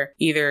times where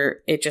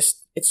either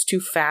it's too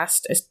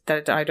fast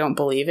that I don't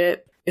believe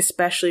it,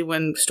 especially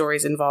when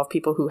stories involve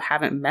people who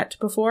haven't met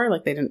before,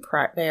 like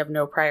they have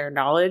no prior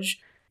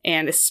knowledge.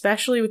 And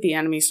especially with the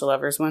enemies to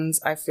lovers ones,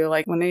 I feel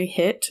like when they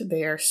hit,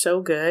 they are so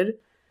good.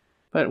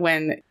 But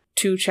when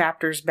 2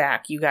 chapters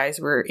back, you guys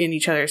were in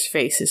each other's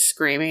faces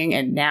screaming,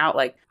 and now,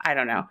 like, I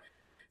don't know.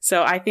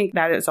 So I think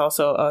that is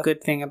also a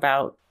good thing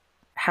about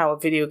how a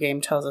video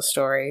game tells a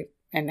story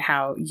and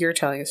how you're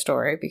telling a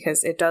story,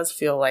 because it does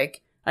feel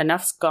like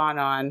enough's gone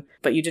on,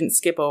 but you didn't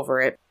skip over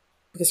it.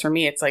 Because for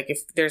me, it's like,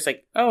 if there's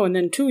like, oh, and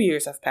then 2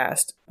 years have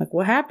passed. Like,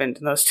 what happened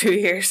in those 2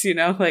 years?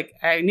 Like,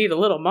 I need a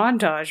little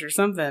montage or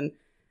something.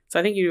 So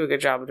I think you do a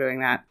good job of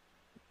doing that.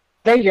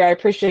 Thank you. I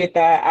appreciate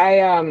that.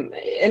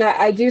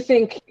 I do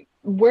think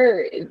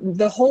where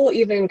the whole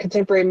even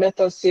contemporary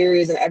mythos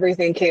series and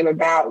everything came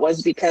about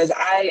was because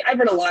I've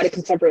read a lot of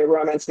contemporary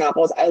romance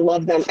novels. I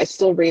love them. I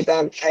still read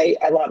them. I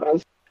love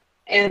them.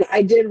 And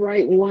I did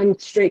write one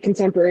straight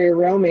contemporary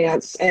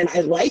romance, and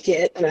I like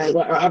it. And I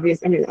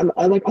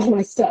like all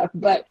my stuff,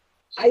 but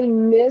I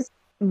miss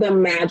the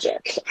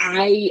magic.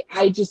 I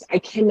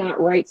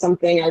cannot write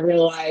something I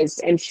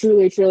realized and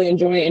truly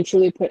enjoy and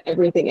truly put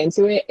everything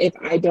into it if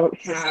I don't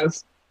have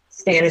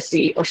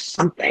fantasy or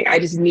something. I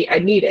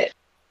need it.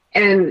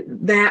 And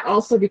that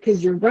also,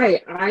 because you're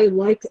right,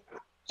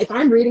 if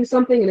I'm reading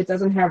something and it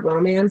doesn't have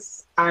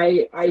romance,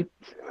 I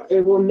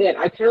will admit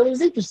I kind of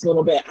lose interest a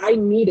little bit. I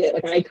need it.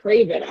 Like, I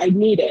crave it. I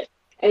need it.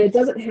 And it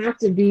doesn't have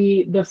to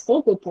be the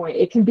focal point.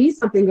 It can be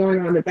something going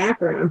on in the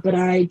background, but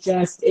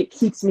it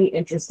keeps me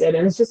interested.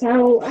 And it's just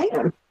how I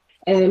am.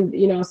 And,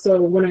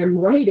 so when I'm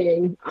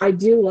writing, I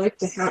do like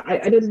to have,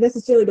 I don't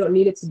necessarily don't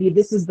need it to be,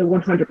 this is the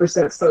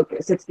 100%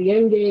 focus. It's the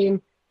end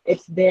game.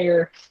 it's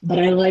there, but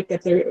I like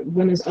that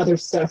when there's other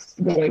stuff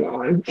going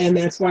on. And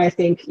that's why I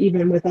think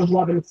even with Of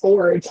Love and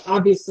Forge,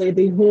 obviously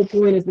the whole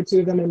point is the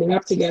two of them ending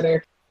up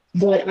together.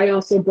 But I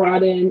also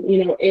brought in,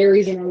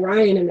 Ares and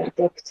Orion in that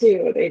book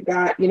too. They've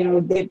got,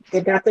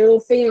 they've got their little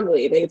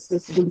family. It's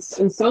this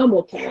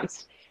ensemble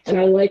cast. And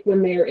I like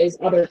when there is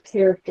other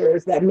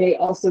characters that may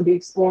also be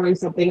exploring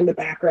something in the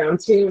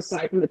background too,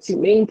 aside from the two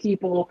main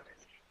people.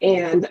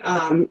 And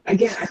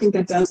again, I think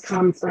that does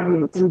come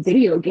from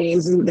video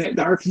games and the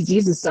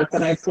RPGs and stuff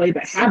that I've played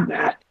that have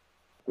that.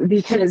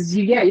 Because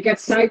you got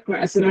side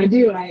quests, and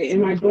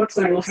in my books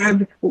I will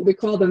have what we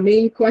call the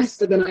main quest,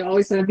 but then I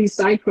always have these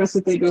side quests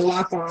that they go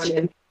off on,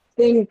 and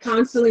thing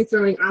constantly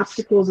throwing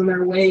obstacles in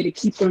their way to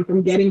keep them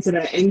from getting to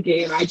that end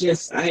game.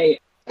 I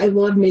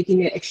love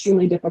making it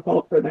extremely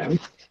difficult for them,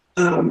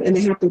 and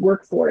they have to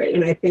work for it.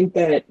 And I think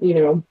that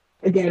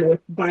again with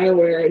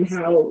BioWare and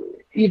how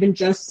even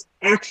just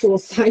actual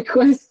side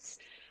quests.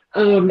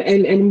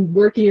 And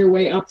working your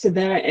way up to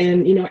that,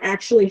 and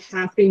actually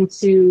having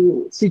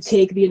to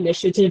take the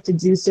initiative to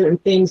do certain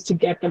things to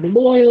get them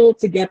loyal,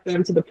 to get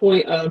them to the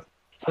point of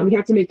you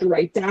have to make the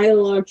right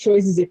dialogue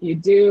choices. If you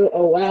do,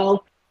 oh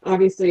well.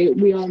 Obviously,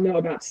 we all know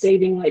about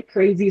saving like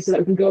crazy so that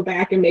we can go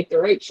back and make the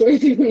right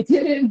choice if we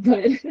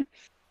didn't.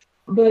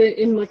 But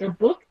in like a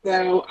book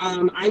though,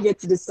 I get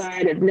to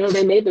decide if no,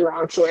 they made the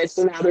wrong choice,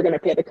 so now they're going to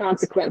pay the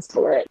consequence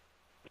for it.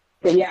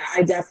 But yeah,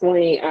 I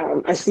definitely,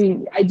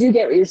 I do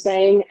get what you're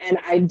saying, and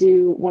I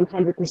do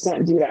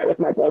 100% do that with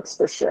my books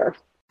for sure.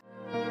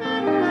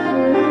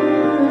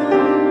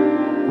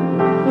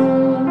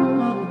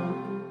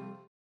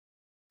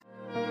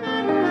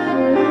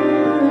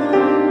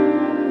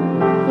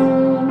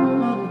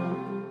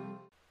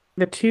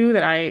 The two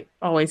that I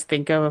always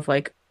think of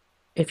like,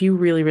 if you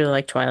really, really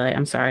like Twilight,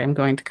 I'm sorry, I'm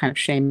going to kind of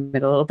shame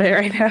it a little bit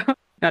right now.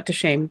 Not to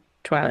shame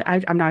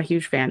Twilight. I'm not a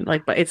huge fan,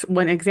 but it's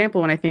one example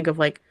when I think of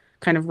like,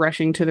 kind of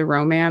rushing to the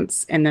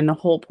romance, and then the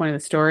whole point of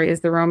the story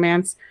is the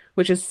romance,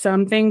 which is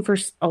something for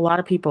a lot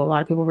of people. A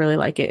lot of people really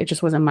like it. It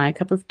just wasn't my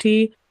cup of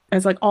tea.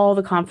 It's like all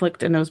the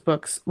conflict in those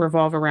books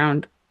revolve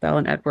around Belle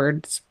and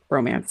Edward's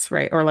romance,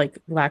 right? Or like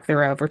lack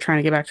thereof, or trying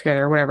to get back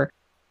together or whatever.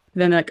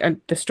 Then like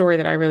the story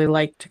that I really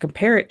like to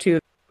compare it to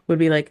would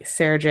be like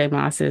Sarah J.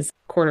 Maas's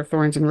Court of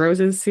Thorns and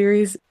Roses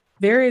series.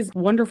 There is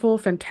wonderful,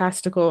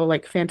 fantastical,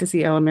 like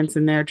fantasy elements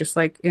in there, just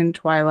like in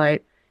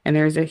Twilight. And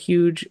there's a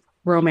huge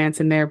romance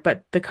in there,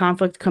 but the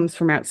conflict comes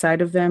from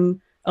outside of them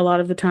a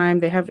lot of the time.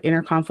 They have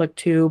inner conflict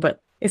too,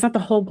 but it's not the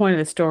whole point of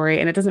the story,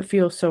 and it doesn't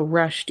feel so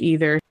rushed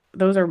either.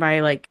 Those are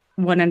my like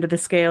one end of the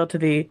scale to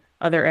the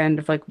other end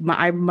of like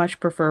I much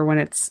prefer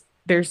when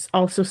there's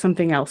also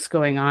something else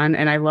going on,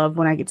 and I love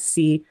when I get to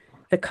see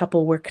the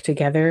couple work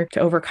together to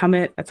overcome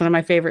it. That's one of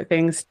my favorite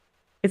things.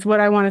 It's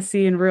what I want to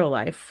see in real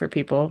life for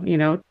people,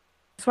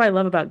 That's what I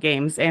love about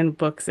games and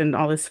books and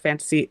all this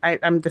fantasy.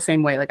 I'm the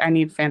same way. Like I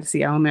need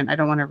fantasy element. I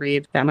don't want to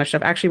read that much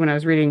stuff. Actually, when I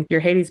was reading your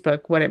Hades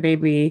book, what it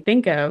made me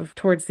think of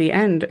towards the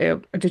end,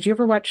 did you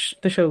ever watch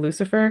the show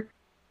Lucifer?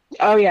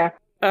 Oh, yeah.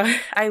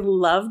 I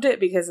loved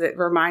it because it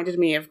reminded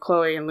me of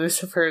Chloe and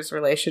Lucifer's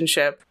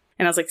relationship.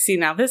 And I was like, see,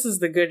 now this is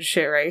the good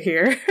shit right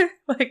here.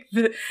 Like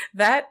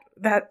that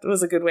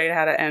was a good way to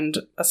how to end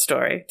a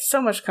story.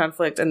 So much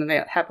conflict and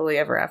then happily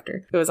ever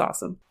after. It was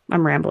awesome.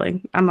 I'm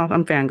rambling. I'm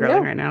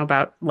fangirling right now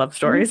about love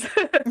stories.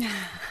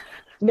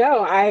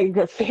 No, I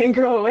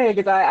fangirl away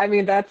because I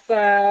mean that's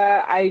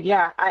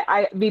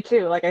me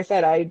too. Like I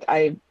said,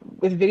 I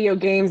with video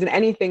games and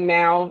anything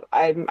now,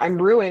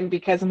 I'm ruined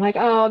because I'm like,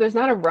 oh, there's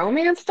not a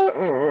romance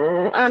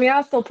story. I mean,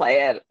 I'll still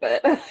play it,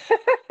 but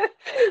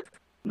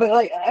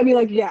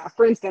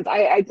for instance,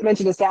 I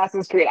mentioned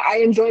Assassin's Creed. I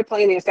enjoy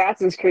playing the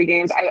Assassin's Creed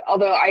games.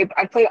 Although I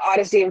played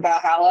Odyssey and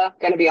Valhalla,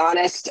 gonna be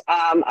honest.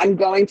 I'm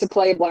going to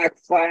play Black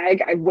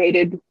Flag. I've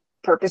waited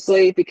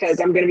purposely because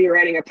I'm going to be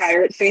writing a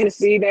pirate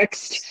fantasy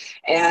next.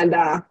 And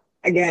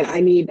again,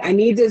 I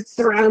need to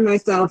surround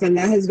myself, and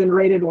that has been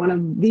rated one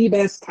of the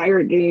best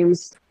pirate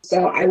games.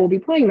 So I will be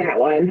playing that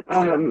one.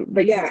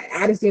 But yeah,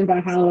 Odyssey and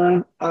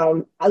Valhalla,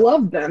 I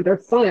love them. They're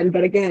fun.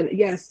 But again,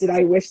 yes, did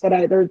I wish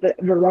that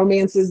the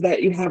romances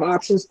that you have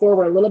options for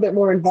were a little bit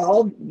more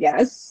involved?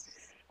 Yes.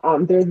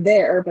 They're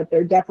there, but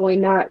they're definitely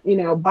not,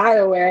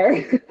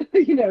 BioWare,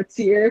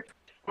 tier.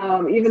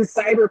 Even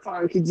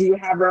Cyberpunk, do you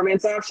have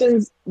romance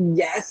options?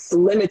 Yes,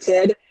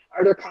 limited.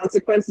 Are there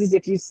consequences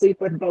if you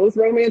sleep with both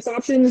romance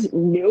options?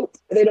 Nope.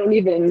 They don't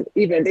even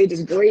they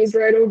just graze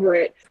right over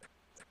it.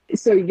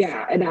 So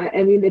yeah, and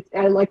I mean,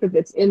 I like that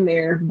it's in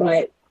there,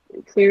 but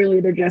clearly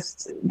they're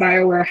just,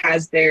 BioWare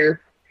has their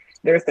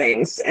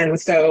things.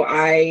 And so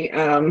my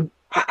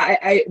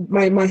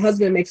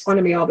husband makes fun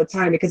of me all the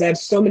time because I have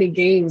so many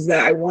games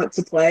that I want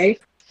to play,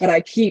 but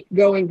I keep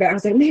going back. I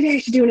was like, maybe I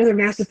should do another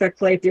Mass Effect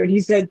playthrough. And he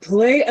said,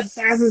 play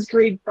Assassin's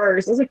Creed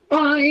first. I was like,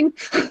 fine.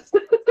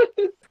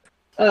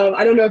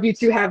 I don't know if you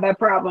two have that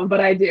problem, but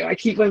I do. I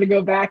keep wanting to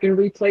go back and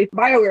replay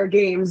BioWare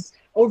games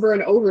over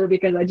and over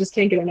because I just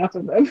can't get enough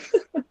of them.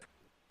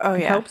 Oh,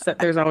 yeah. It helps that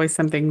there's always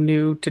something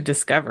new to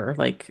discover.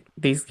 Like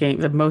these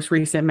games, the most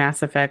recent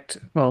Mass Effect,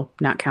 well,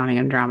 not counting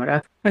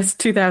Andromeda, It's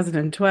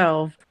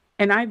 2012.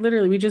 And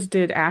we just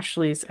did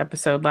Ashley's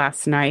episode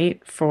last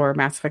night for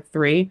Mass Effect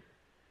 3.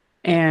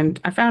 And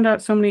I found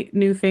out so many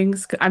new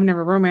things. I've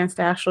never romanced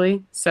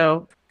Ashley.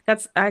 So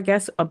that's, I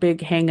guess, a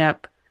big hang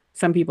up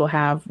some people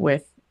have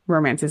with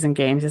romances in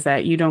games is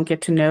that you don't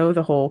get to know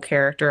the whole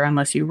character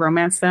unless you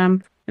romance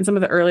them. And some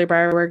of the early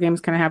BioWare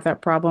games kind of have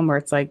that problem where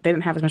it's like they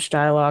didn't have as much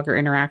dialogue or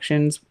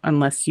interactions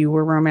unless you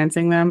were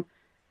romancing them.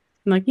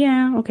 I'm like,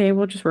 yeah, okay,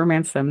 we'll just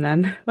romance them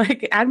then.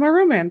 Like, add more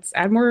romance,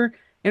 add more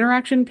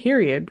interaction,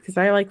 period, because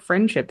I like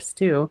friendships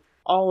too.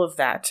 All of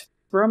that.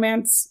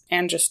 Romance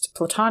and just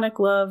platonic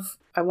love.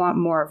 I want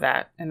more of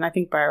that. And I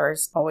think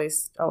BioWare's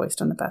always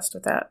done the best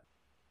with that.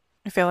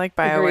 I feel like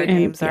BioWare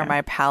games are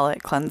my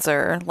palate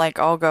cleanser. Like,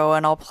 I'll go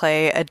and I'll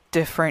play a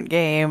different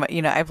game.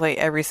 You know,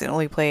 I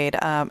recently played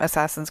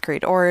Assassin's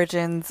Creed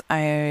Origins.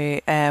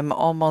 I am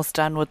almost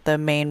done with the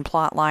main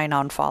plot line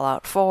on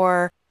Fallout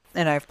 4.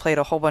 And I've played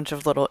a whole bunch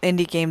of little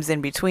indie games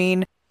in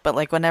between. But,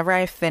 like, whenever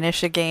I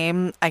finish a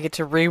game, I get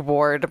to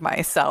reward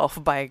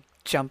myself by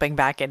jumping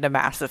back into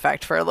Mass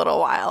Effect for a little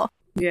while.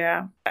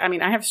 Yeah. I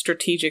mean, I have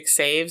strategic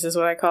saves is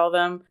what I call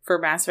them for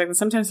Mass Effect. And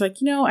sometimes like,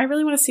 I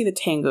really want to see the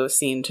tango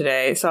scene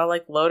today. So I'll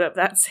like load up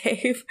that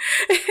save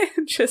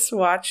and just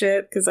watch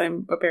it because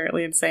I'm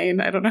apparently insane.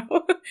 I don't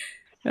know.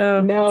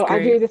 No,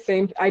 I do the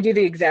same. I do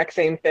the exact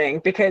same thing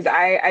because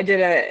I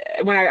did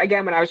when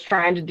I was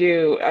trying to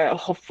do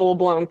a full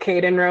blown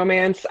Kaidan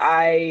romance,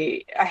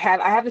 I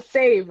have a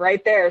save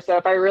right there. So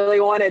if I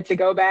really wanted to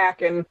go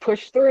back and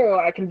push through,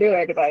 I can do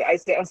it because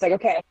I was like,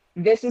 okay,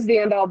 this is the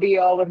end all be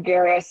all with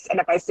Garrus, and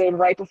if I save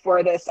right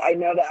before this, I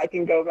know that I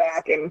can go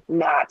back and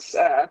not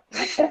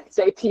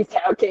say peace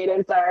out,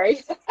 Kaidan. Sorry.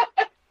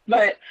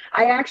 But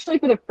I actually,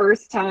 for the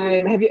first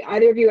time, have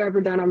either of you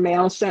ever done a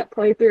male Shep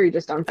playthrough or you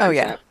just on Femshep? Oh,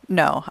 yeah.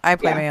 No, I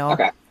play male.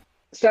 Okay.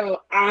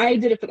 So I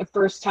did it for the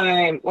first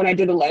time when I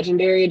did the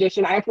Legendary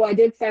Edition. I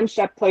did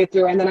Femshep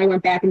playthrough, and then I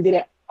went back and did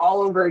it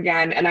all over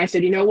again. And I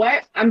said, you know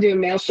what? I'm doing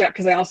male Shep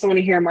because I also want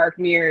to hear Mark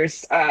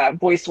Mears'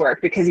 voice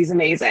work because he's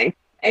amazing.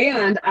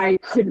 And I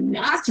could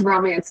not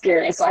romance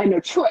Garrus, so I had no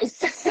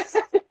choice.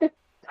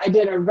 I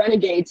did a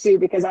Renegade too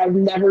because I've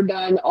never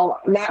done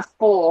not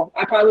full.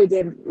 I probably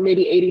did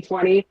maybe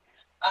 80-20,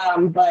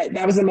 but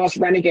that was the most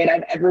Renegade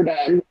I've ever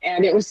done,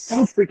 and it was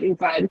so freaking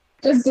fun.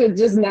 Just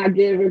to not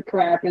give a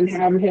crap and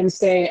have him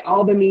say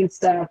all the mean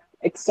stuff,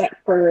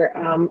 except for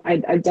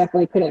I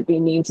definitely couldn't be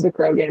mean to the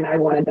Krogan. I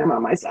wanted them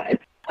on my side.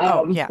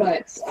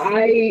 But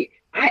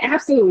I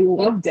absolutely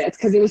loved it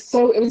because it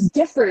was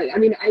different. I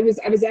mean, I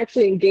was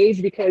actually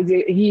engaged because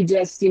he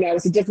just, it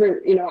was a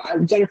different,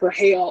 Jennifer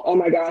Hale. Oh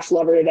my gosh,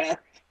 love her to death.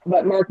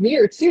 But Mark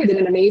Meir, too, did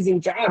an amazing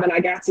job, and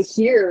I got to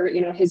hear,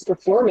 his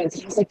performance.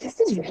 And I was like,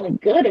 this is really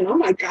good, and oh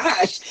my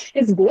gosh,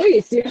 his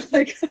voice,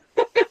 like...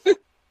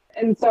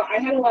 And so I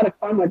had a lot of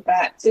fun with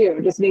that, too,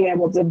 just being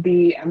able to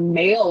be a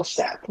male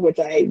Shep, which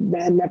I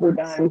had never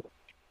done.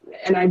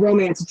 And I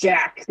romanced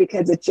Jack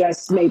because it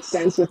just made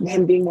sense with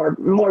him being more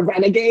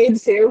renegade,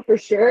 too, for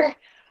sure.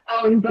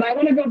 But I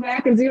want to go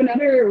back and do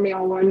another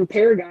male one,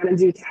 Paragon, and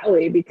do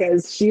Tali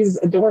because she's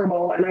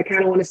adorable, and I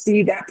kind of want to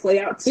see that play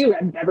out too.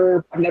 I've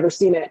never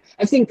seen it.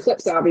 I've seen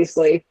clips,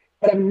 obviously,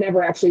 but I've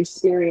never actually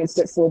experienced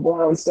it full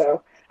blown.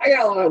 So I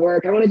got a lot of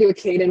work. I want to do a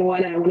Kaidan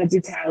one, and I want to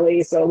do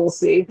Tali, so we'll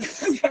see.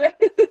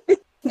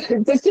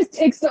 This just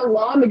takes so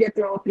long to get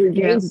through all 3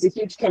 games. It's a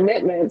huge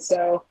commitment.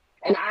 So,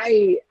 and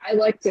I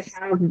like to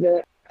have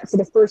for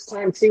the first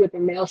time too with the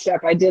male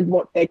Shep, I did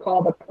what they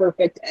call the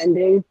perfect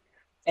ending.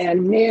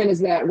 And man, is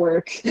that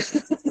work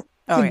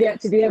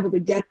to be able to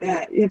get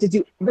that. You have to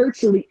do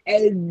virtually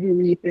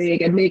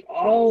everything and make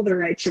all the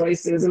right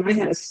choices. And I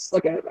had a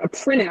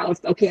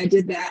printout. Okay, I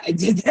did that.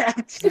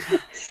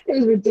 It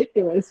was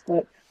ridiculous,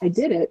 but I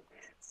did it.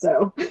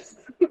 So.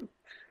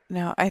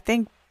 No, I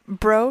think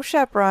Bro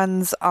Shep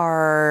runs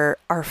are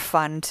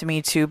fun to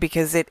me too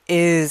because it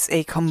is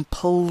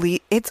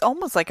it's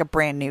almost like a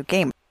brand new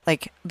game.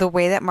 Like the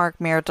way that Mark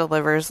Meir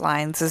delivers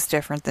lines is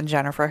different than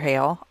Jennifer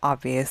Hale,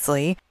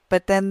 obviously.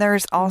 But then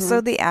there's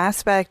also the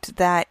aspect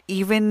that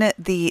even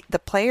the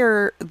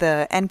player,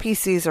 the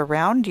NPCs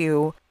around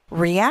you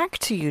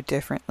react to you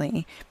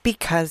differently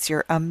because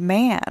you're a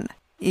man.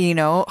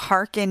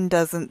 Harkin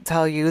doesn't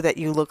tell you that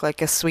you look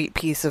like a sweet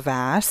piece of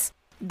ass.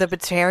 The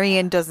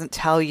Batarian doesn't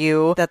tell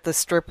you that the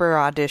stripper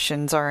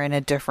auditions are in a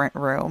different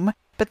room.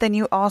 But then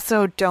you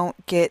also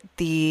don't get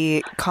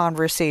the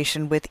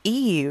conversation with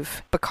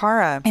Eve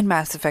Bakara in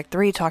Mass Effect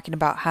 3 talking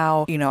about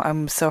how,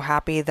 I'm so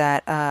happy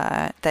that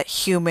that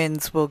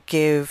humans will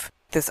give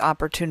this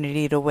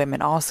opportunity to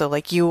women also.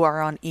 Like, you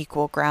are on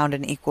equal ground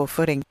and equal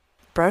footing.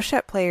 Bro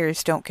Shep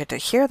players don't get to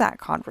hear that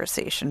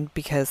conversation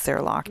because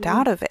they're locked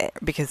out of it,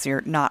 because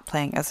you're not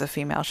playing as a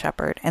female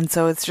shepherd. And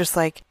so it's just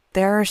like,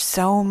 there are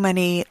so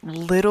many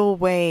little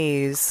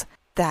ways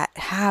that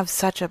have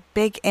such a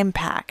big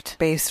impact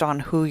based on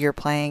who you're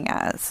playing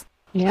as.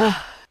 Yeah.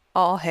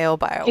 All hail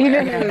BioWare.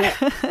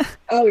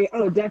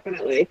 Even,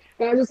 definitely.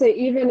 But I was just say,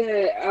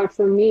 even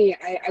for me,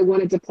 I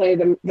wanted to play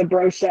the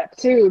Bro Shep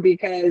too,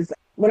 because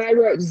when I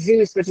wrote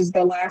Zeus, which is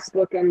the last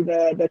book in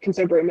the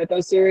Contemporary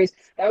Mythos series,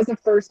 that was the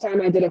first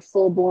time I did a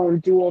full-blown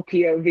dual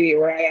POV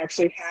where I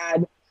actually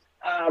had,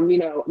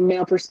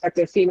 male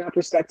perspective, female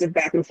perspective,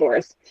 back and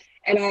forth.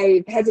 And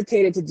I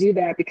hesitated to do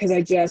that because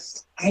I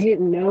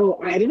didn't know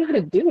how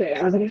to do it.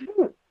 I was like, I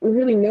don't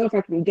really know if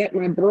I can get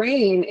my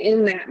brain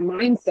in that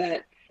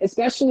mindset,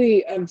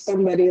 especially of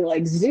somebody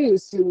like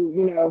Zeus,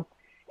 who,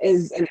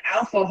 is an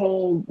alpha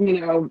hole,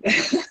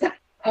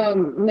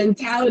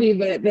 mentality,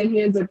 but then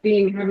he ends up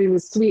having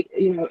this sweet,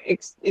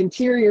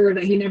 interior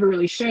that he never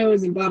really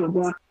shows and blah, blah,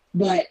 blah.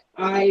 But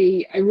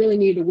I really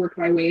needed to work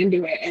my way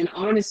into it. And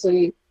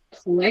honestly,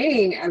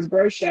 playing as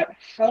Broshep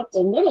helped a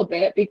little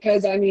bit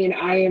because, I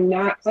am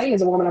not playing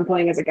as a woman, I'm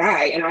playing as a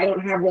guy. And I don't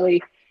have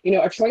really,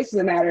 a choice in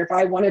the matter. If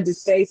I wanted to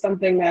say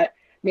something that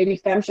maybe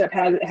Femshep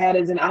had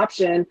as an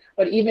option,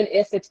 but even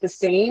if it's the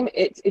same,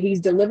 he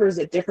delivers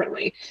it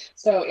differently.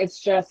 So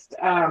it's just,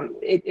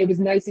 it was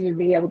nice even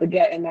being able to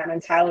get in that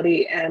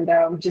mentality and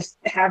just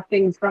have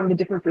things from a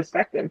different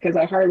perspective, because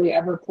I hardly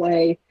ever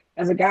play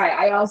as a guy.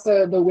 I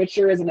also, The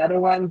Witcher is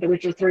another one. The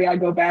Witcher 3 I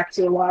go back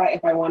to a lot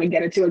if I want to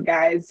get into a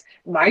guy's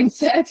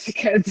mindset,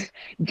 because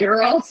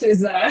Geralt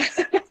is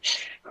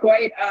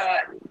quite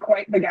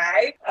the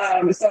guy.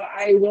 So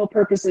I will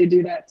purposely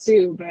do that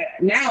too. But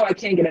now I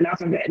can't get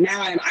enough of it.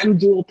 Now I'm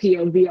dual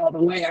POV all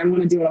the way. I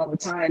want to do it all the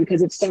time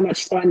because it's so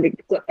much fun to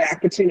flip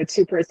back between the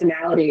two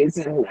personalities.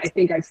 And I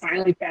think I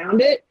finally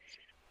found it.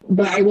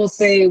 But I will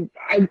say,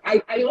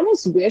 I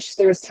almost wish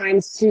there was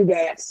times too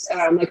that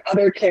like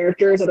other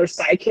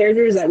side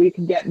characters, that we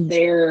could get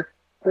their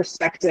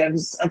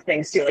perspectives of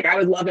things too. Like I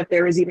would love if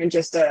there was even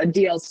just a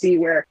DLC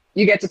where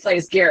you get to play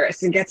as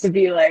Garrus and get to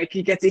be like,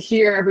 you get to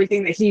hear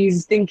everything that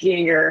he's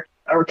thinking, or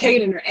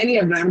Caden, or any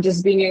of them,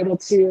 just being able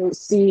to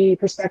see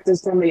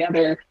perspectives from the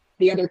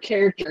other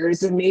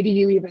characters, and maybe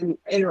you even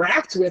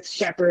interact with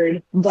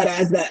Shepard, but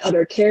as that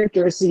other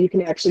character, so you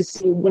can actually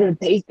see what are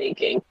they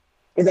thinking.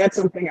 Because that's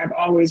something I've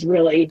always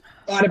really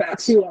thought about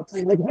too while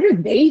playing. Like, what are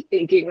they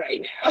thinking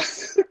right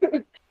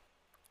now?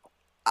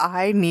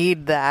 I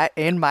need that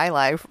in my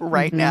life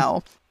right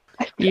now.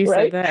 You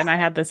Right? said that, and I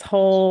had this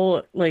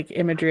whole like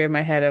imagery in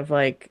my head of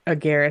like a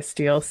Garrus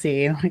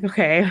DLC. I'm like,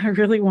 okay, I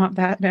really want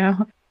that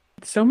now.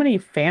 So many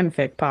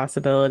fanfic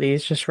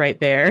possibilities just right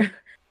there.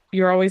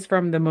 You're always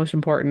from the most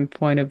important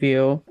point of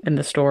view in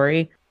the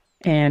story.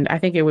 And I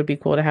think it would be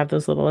cool to have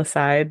those little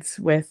asides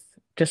with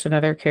just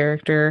another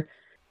character.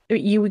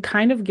 You would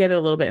kind of get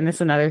a little bit, and this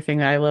is another thing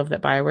that I love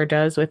that BioWare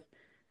does with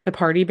the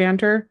party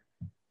banter.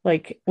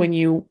 Like when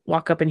you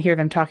walk up and hear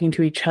them talking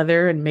to each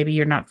other, and maybe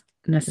you're not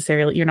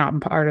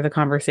part of the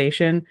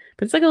conversation,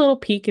 but it's like a little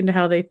peek into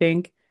how they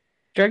think.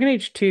 Dragon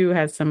Age 2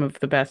 has some of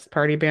the best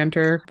party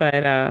banter,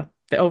 but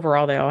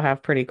overall they all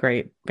have pretty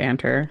great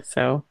banter.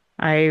 So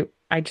I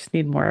just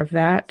need more of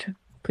that,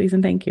 please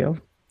and thank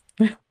you.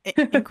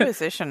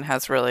 Inquisition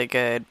has really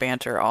good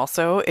banter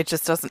also. It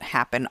just doesn't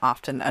happen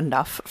often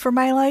enough for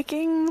my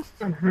liking.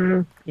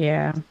 Mm-hmm.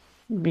 Yeah.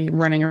 Be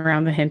running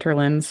around the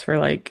hinterlands for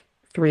like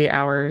 3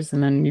 hours,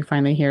 and then you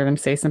finally hear them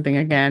say something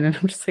again, and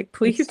I'm just like,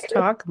 please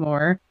talk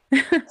more.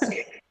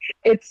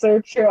 It's so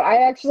true.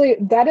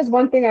 That is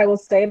one thing I will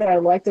say that I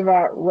liked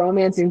about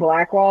romancing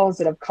Blackwall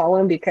instead of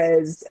Cullen,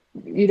 because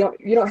you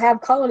don't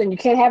have Cullen and you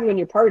can't have him in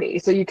your party,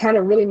 so you kind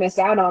of really miss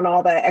out on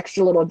all that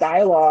extra little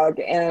dialogue.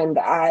 And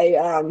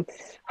I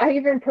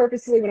even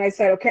purposely, when I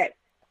said, okay,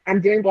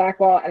 I'm doing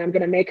Blackwall and I'm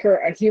going to make her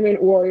a human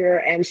warrior,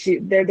 and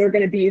they're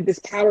going to be this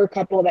power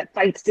couple that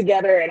fights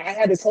together, and I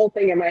had this whole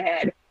thing in my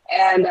head.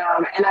 And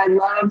I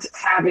loved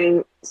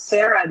having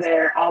Sarah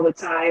there all the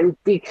time,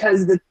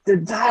 because the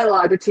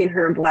dialogue between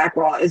her and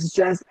Blackwall is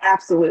just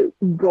absolute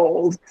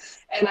gold.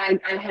 And I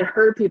had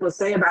heard people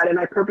say about it, and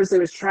I purposely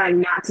was trying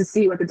not to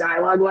see what the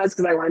dialogue was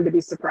because I wanted to be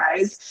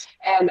surprised.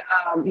 And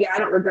I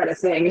don't regret a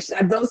thing.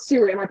 Those two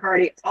were in my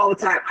party all the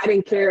time. I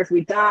didn't care if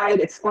we died.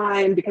 It's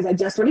fine, because I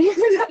just want to hear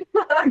the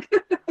dialogue.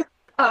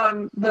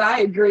 But I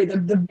agree.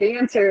 The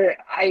banter,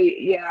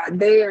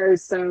 they are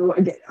so,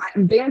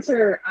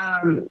 banter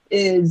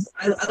is,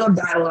 I love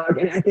dialogue,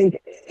 and I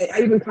think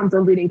I even come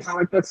from reading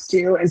comic books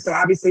too, and so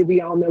obviously we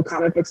all know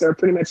comic books are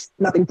pretty much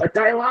nothing but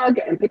dialogue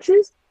and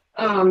pictures,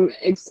 and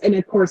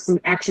of course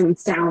some action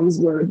sounds,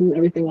 words, and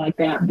everything like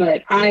that.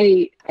 But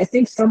I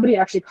think somebody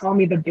actually called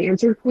me the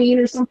banter queen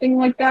or something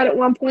like that at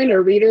one point,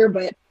 or reader,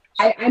 but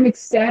I'm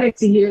ecstatic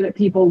to hear that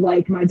people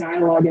like my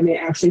dialogue and they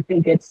actually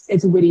think it's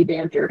witty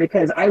banter,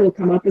 because I will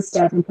come up with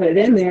stuff and put it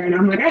in there, and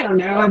I'm like, I don't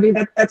know. I mean,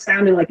 that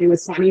sounded like it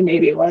was funny.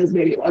 Maybe it was,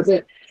 maybe it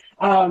wasn't.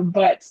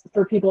 But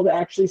for people to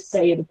actually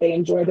say that they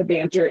enjoy the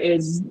banter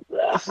is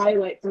a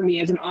highlight for me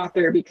as an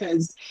author,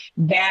 because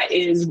that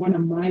is one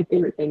of my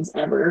favorite things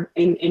ever.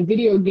 In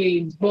video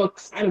games,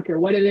 books, I don't care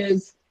what it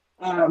is.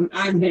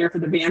 I'm there for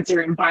the banter,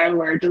 and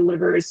BioWare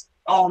delivers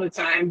all the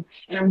time,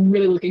 and I'm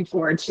really looking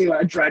forward to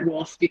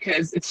Dreadwolf,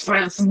 because it's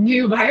finally some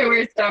new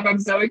BioWare stuff. I'm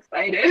so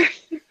excited.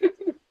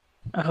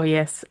 Oh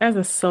yes, as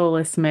a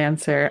soulless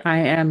mancer, I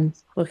am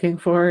looking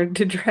forward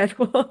to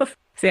Dreadwolf.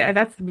 See,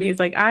 that's me. It's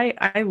like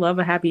I love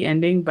a happy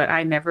ending, but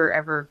I never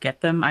ever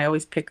get them. I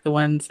always pick the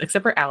ones,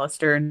 except for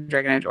Alistair and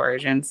Dragon Age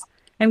Origins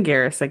and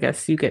Garrus. I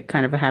guess you get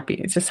kind of a happy.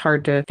 It's just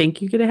hard to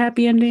think you get a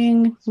happy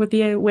ending with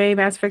the way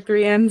Mass Effect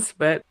 3 ends,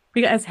 but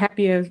we got as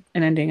happy as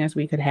an ending as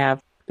we could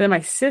have. Then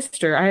my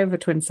sister, I have a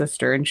twin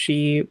sister, and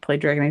she played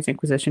Dragon Age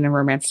Inquisition and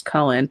Romanced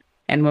Cullen.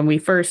 And when we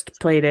first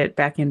played it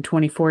back in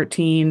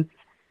 2014.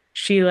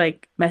 She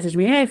like messaged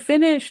me, "Hey, I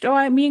finished.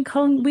 Oh, me and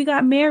Cullen, we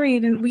got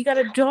married and we got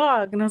a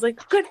dog." And I was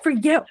like, "Good for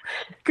you.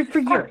 Good for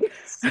you."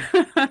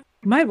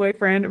 My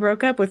boyfriend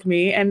broke up with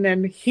me and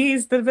then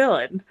he's the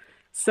villain.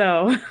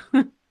 So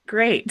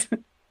great.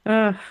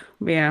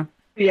 Yeah.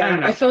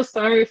 Yeah, I feel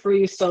sorry for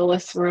you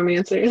soulless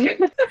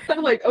romancers.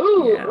 I'm like,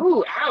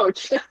 ooh,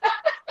 ouch.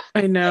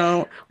 I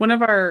know. One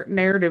of our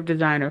narrative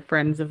designer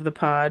friends of the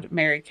pod,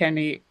 Mary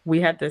Kenny,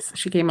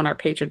 she came on our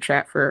patron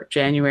chat for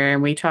January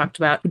and we talked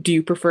about, do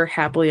you prefer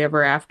Happily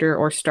Ever After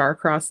or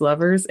Star-Crossed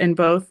Lovers? And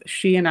both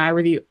she and I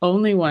were the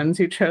only ones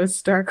who chose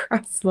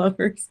Star-Crossed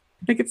Lovers.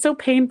 Like, it's so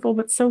painful,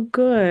 but so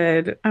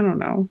good. I don't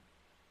know.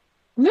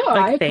 No, like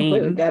I Thane.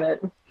 completely get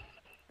it.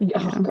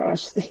 Oh,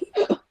 gosh.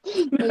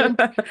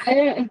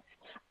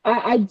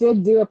 I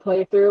did do a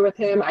playthrough with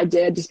him. I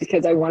did just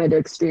because I wanted to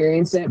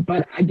experience it.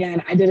 But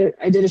again, I did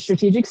a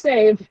strategic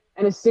save.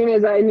 And as soon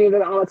as I knew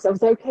that all that stuff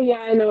was like, okay, yeah,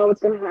 I know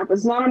what's going to happen.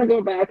 So now I'm going to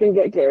go back and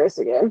get Garrus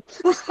again.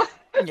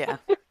 Yeah.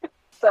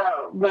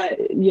 So,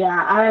 but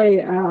yeah,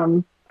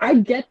 I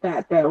get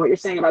that though, what you're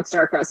saying about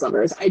Star-Crossed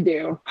Lovers. I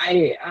do.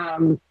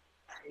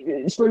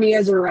 For me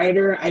as a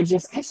writer, I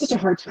have such a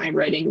hard time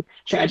writing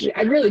tragedy.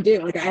 I really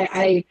do. Like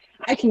I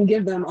can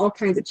give them all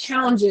kinds of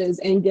challenges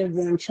and give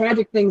them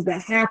tragic things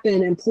that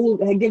happen and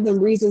I give them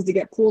reasons to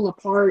get pulled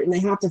apart and they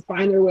have to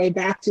find their way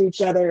back to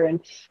each other. And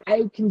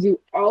I can do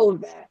all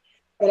of that.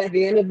 But at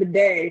the end of the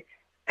day,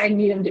 I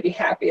need them to be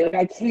happy. Like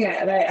I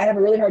can't. I have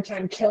a really hard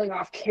time killing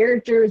off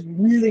characters,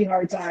 really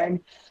hard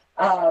time.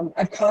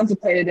 I've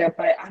contemplated it,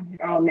 but I'm like,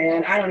 oh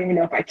man, I don't even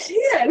know if I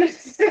can.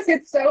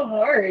 It's so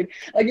hard.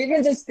 Like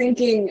even just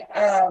thinking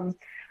about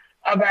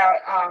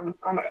I'm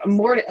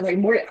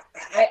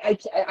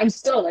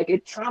still like,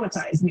 it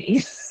traumatized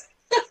me.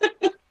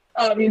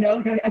 I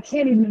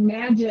can't even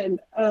imagine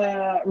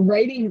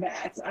writing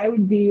that. I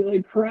would be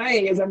like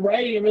crying as I'm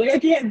writing. I'm like, I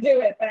can't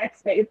do it.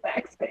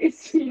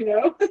 Backspace.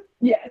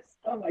 Yes.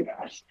 Oh my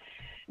gosh.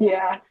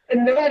 Yeah,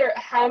 and no matter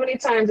how many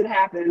times it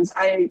happens,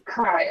 I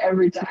cry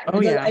every time. Oh,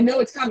 yeah. I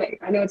know it's coming.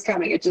 It's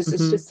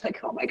just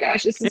like, oh my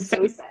gosh, this is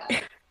so sad.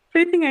 If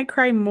anything, I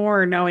cry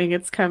more knowing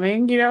it's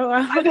coming.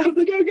 I don't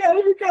think I got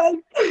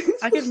it.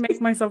 I could make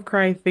myself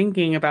cry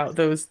thinking about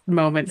those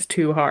moments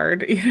too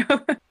hard.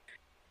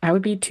 I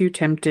would be too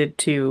tempted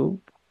to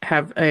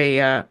have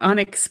a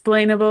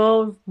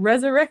unexplainable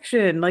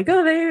resurrection. Like,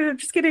 oh, they're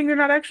just kidding. They're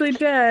not actually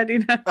dead.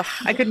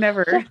 I could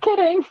never. Just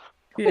kidding.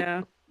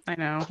 Yeah. I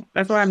know.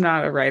 That's why I'm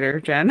not a writer,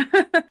 Jen.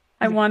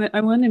 I want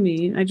to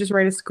be. I just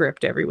write a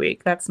script every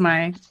week. That's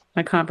my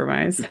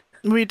compromise.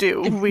 We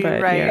do. We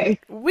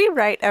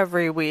write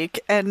every week,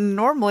 and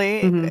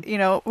normally,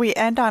 we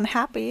end on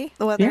happy,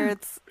 whether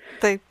it's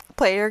the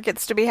player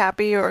gets to be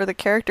happy or the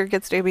character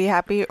gets to be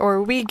happy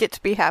or we get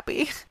to be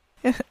happy.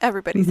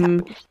 Everybody's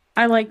happy.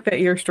 I like that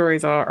your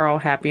stories are all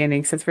happy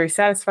endings. It's very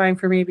satisfying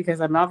for me because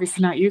I'm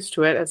obviously not used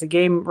to it as a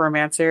game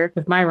romancer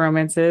with my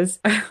romances.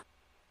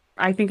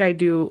 I think I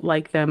do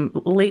like them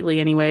lately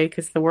anyway,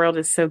 because the world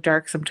is so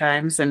dark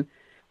sometimes and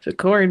the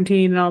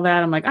quarantine and all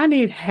that. I'm like, I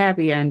need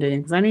happy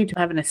endings. I need to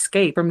have an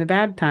escape from the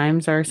bad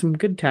times or some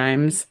good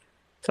times.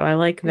 So I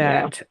like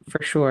that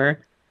for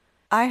sure.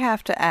 I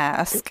have to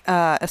ask,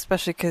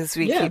 especially because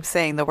we keep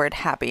saying the word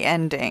happy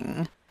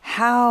ending.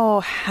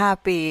 How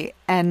happy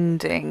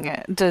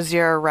ending does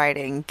your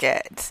writing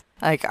get?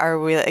 Like, are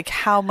we like,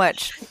 how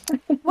much,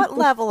 what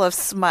level of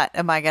smut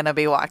am I going to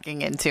be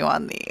walking into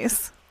on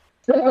these?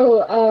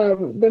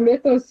 So the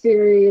Mythos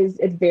series,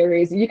 it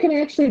varies. You can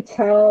actually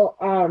tell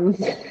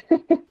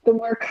the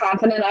more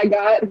confident I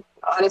got,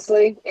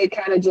 honestly, it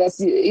kind of just,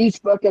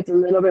 each book gets a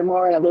little bit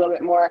more and a little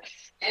bit more.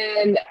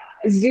 And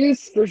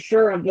Zeus, for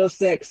sure, of those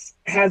 6,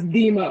 has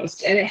the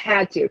most. And it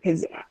had to,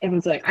 because it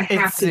was like, I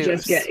have to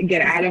just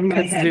get out of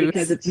my head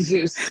because it's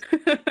Zeus.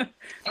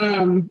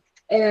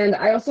 And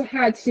I also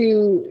had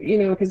to,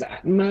 because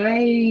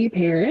my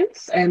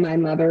parents and my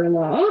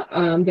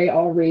mother-in-law, they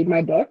all read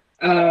my book.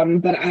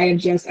 But I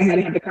had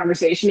to have the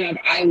conversation of,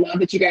 I love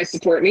that you guys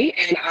support me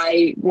and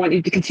I want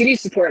you to continue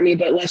to support me,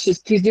 but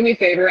please do me a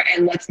favor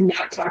and let's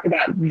not talk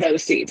about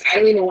those scenes. I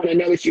don't even want to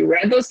know that you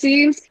read those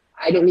scenes.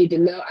 I don't need to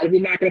know. I'm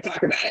not going to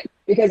talk about it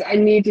because I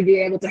need to be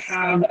able to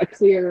have a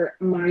clear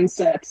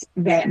mindset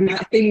that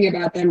not thinking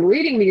about them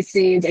reading these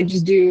scenes and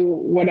just do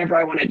whatever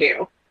I want to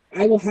do.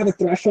 I will have a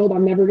threshold.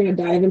 I'm never going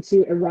to dive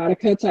into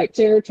erotica type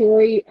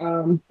territory.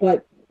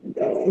 But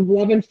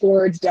Love and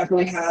Forge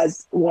definitely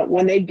has,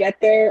 when they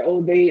get there,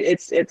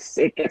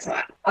 it gets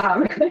hot.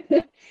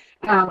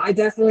 I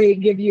definitely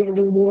give you a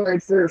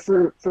reward for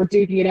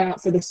duking it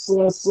out for the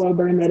slow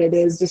burn that it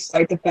is,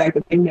 despite the fact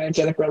that they've known each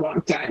other for a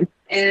long time.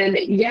 And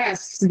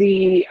yes,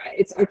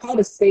 I call it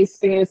a space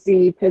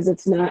fantasy because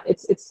it's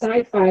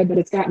sci-fi, but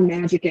it's got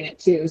magic in it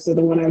too. So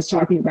the one I was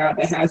talking about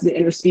that has the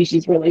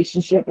interspecies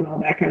relationship and all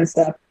that kind of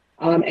stuff.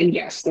 And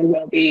yes, there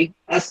will be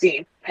a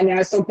scene. And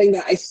that's something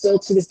that I still,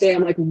 to this day,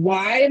 I'm like,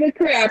 why the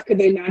crap could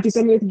they not do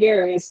something with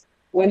Garrus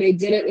when they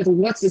did it with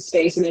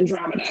What's-His-Face in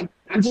Andromeda?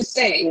 I'm just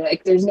saying,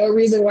 like, there's no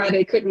reason why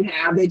they couldn't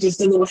have. They just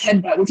did a little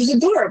headbutt, which is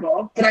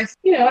adorable. But I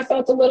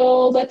felt a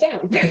little let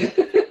down.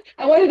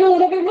 I wanted a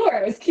little bit more.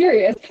 I was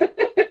curious.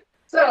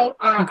 So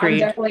I'm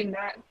definitely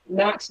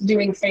not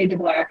doing Fade to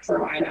Black for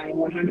mine. I'm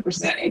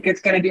 100%.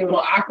 It's going to be a little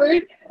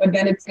awkward, but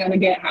then it's going to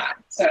get hot.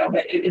 So,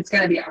 but it's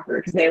going to be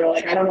awkward because they were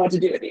like, I don't know what to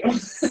do with you.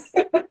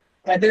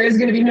 But there is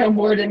going to be no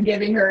more than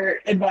giving her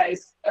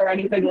advice or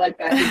anything like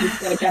that. You're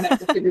just going to kind of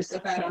have to figure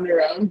stuff out on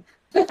your own.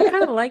 I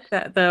kind of like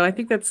that, though. I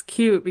think that's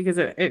cute because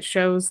it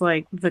shows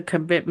like the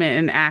commitment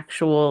and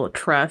actual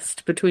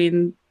trust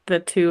between the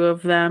two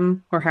of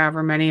them, or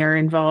however many are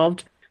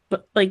involved.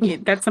 But like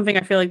that's something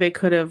I feel like they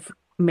could have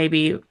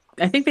maybe.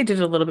 I think they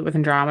did a little bit with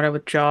Andromeda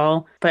with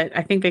Jaal, but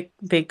I think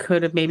they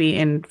could have maybe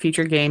in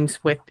future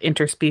games with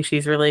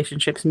interspecies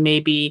relationships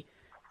maybe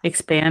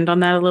expand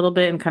on that a little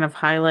bit and kind of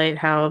highlight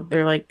how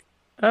they're like,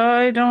 oh,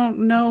 I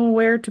don't know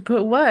where to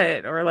put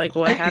what, or like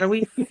what, how do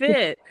we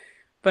fit?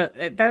 But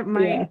that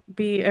might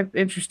be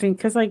interesting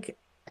because, like,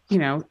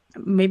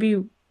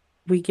 maybe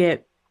we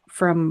get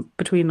from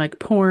between like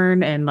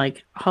porn and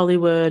like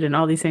Hollywood and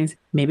all these things,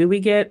 maybe we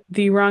get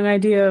the wrong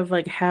idea of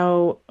like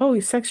how, oh,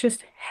 sex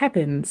just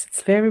happens.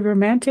 It's very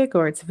romantic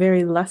or it's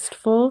very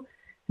lustful.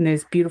 And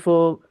there's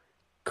beautiful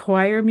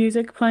choir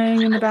music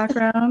playing in the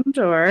background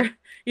or,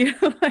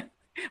 like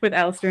with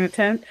Alistair in a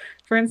tent,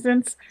 for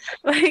instance.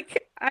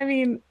 Like, I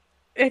mean,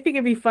 I think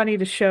it'd be funny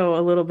to show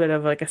a little bit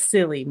of like a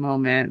silly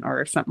moment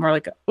or something, or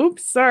like,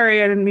 oops,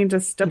 sorry, I didn't mean to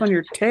step on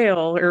your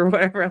tail or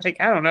whatever. Like,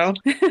 I don't know.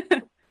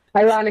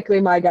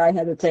 Ironically, my guy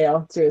had a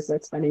tail too, so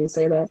it's funny you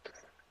say that.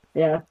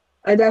 Yeah.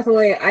 I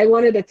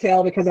wanted a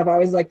tail because I've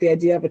always liked the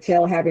idea of a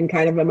tail having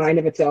kind of a mind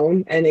of its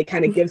own, and it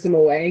kind of gives him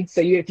away. So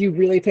if you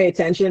really pay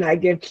attention, I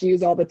give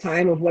cues all the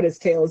time of what his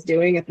tail is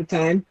doing at the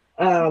time.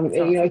 Awesome.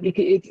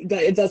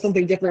 It does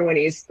something different when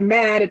he's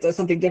mad. It does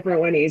something different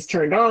when he's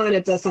turned on.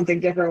 It does something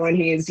different when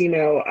he's,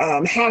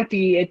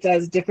 happy. It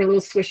does different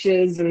little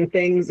swishes and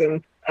things.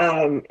 And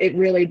it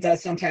really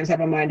does sometimes have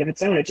a mind of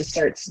its own. It just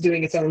starts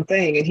doing its own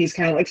thing. And he's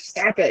kind of like,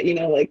 stop it,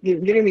 like you're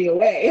getting me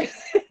away.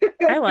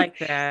 I like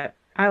that.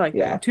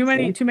 That. Too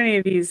many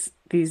of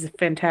these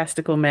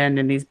fantastical men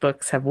in these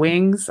books have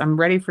wings. I'm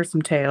ready for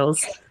some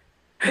tails.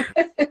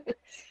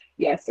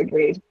 Yes,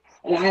 agreed.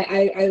 And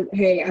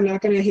I'm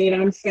not going to hate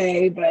on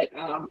Faye, but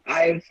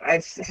I've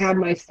had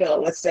my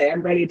fill. Let's say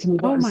I'm ready to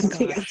move on to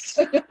something else.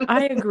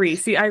 I agree.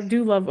 See, I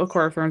do love A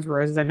Court of Thorns and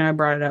Roses. I know I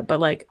brought it up, but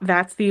like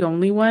that's the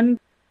only one.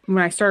 When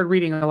I started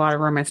reading a lot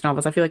of romance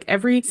novels, I feel like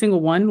every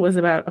single one was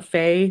about a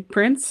Fae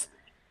prince,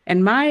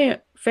 and my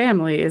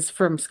family is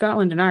from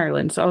Scotland and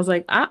Ireland, so I was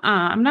like,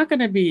 I'm not going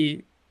to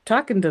be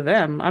talking to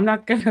them. I'm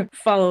not going to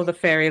follow the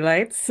fairy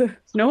lights.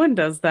 No one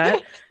does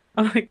that.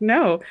 I'm like,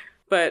 no.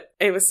 But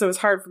it was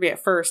hard for me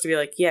at first to be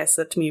like, yes,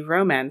 let me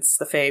romance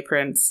the Fae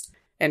prince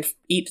and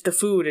eat the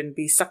food and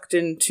be sucked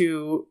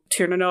into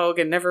Tir na Nog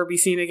and never be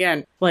seen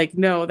again. Like,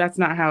 no, that's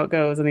not how it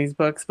goes in these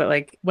books. But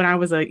like when I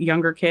was a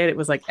younger kid, it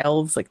was like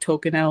elves, like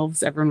token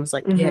elves. Everyone was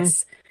like,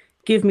 yes,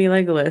 give me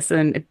Legolas.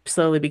 And it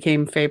slowly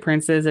became Fae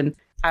princes. And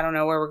I don't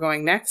know where we're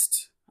going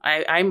next.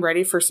 I'm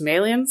ready for some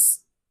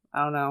aliens.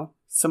 I don't know.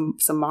 Some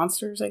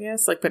monsters, I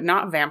guess. Like, but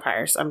not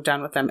vampires. I'm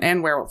done with them.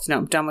 And werewolves. No,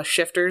 I'm done with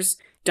shifters.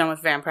 Done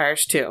with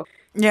vampires too.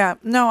 Yeah,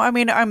 no, I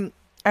mean,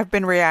 I've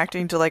been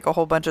reacting to like a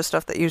whole bunch of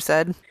stuff that you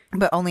said,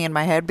 but only in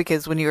my head,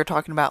 because when you were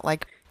talking about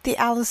like the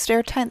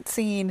Alistair tent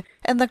scene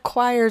and the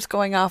choirs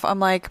going off, I'm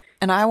like,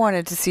 and I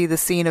wanted to see the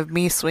scene of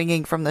me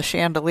swinging from the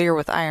chandelier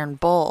with Iron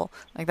Bull.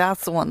 Like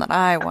that's the one that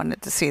I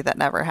wanted to see that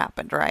never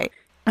happened, right?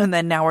 And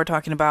then now we're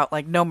talking about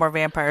like no more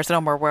vampires,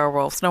 no more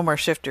werewolves, no more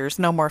shifters,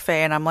 no more Fae,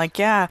 and I'm like,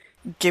 yeah,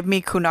 give me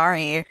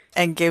Kunari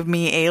and give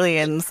me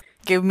aliens,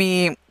 give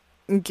me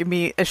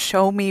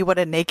show me what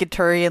a naked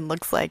Turian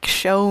looks like.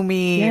 Show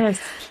me.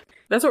 Yes.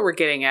 That's what we're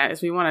getting at,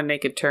 is we want a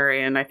naked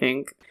Turian, I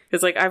think.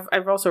 Because like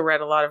I've also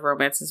read a lot of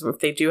romances where if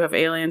they do have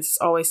aliens,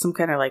 it's always some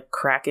kind of like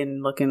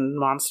Kraken looking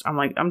monster. I'm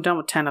like, I'm done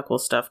with tentacle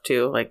stuff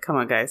too. Like, come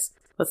on guys.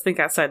 Let's think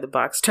outside the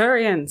box.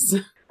 Turians.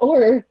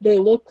 Or they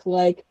look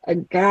like a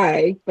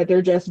guy, but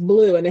they're just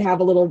blue and they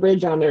have a little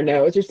ridge on their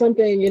nose or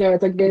something,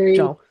 it's like very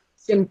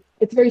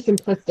it's very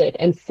simplistic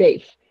and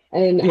safe.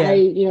 And yeah.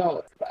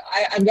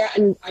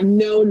 I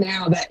know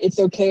now that it's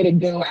okay to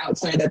go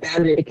outside that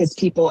boundary because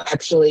people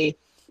actually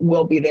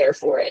will be there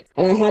for it.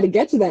 And I had to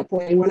get to that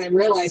point when I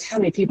realized how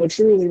many people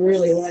truly,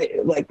 really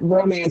like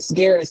romance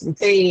Garrus and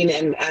Thane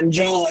and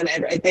Jaal, and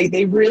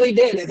they really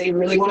did. And they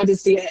really wanted to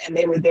see it, and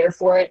they were there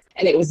for it.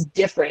 And it was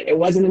different. It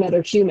wasn't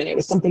another human. It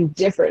was something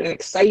different and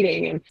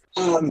exciting.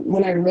 And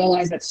when I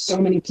realized that so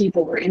many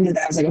people were into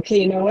that, I was like,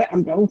 okay, you know what?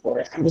 I'm going for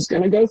it. I'm just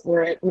going to go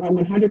for it. I'm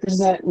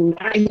 100%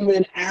 not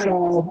human at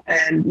all.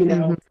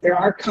 And, there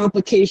are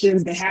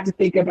complications. They have to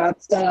think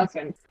about stuff.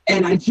 And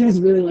And I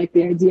just really like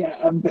the idea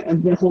of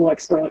the whole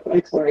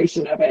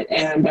exploration of it.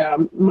 And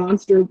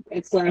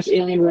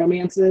monster/alien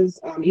romances,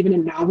 even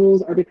in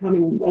novels, are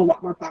becoming a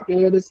lot more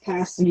popular this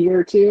past year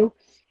or two.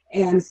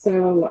 And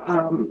so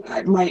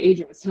my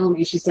agent was telling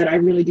me, she said, I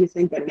really do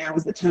think that now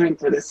is the time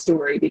for this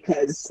story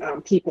because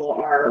people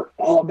are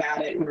all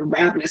about it and are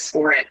ravenous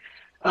for it.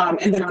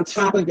 And then on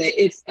top of it,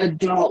 it's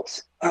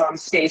adult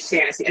space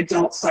fantasy,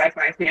 adult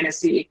sci-fi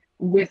fantasy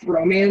with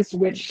romance,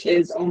 which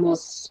is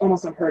almost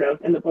unheard of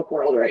in the book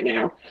world right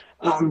now.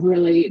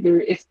 Really,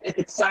 if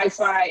it's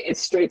sci-fi, it's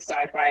straight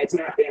sci-fi. It's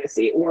not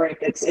fantasy. Or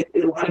if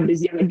a lot of it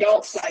is young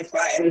adult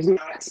sci-fi, and there's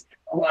not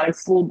a lot of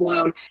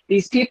full-blown.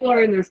 These people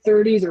are in their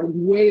 30s or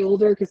way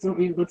older, because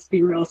let's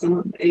be real, some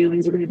of the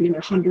aliens are going to be in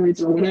their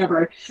hundreds or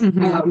whatever.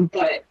 Mm-hmm.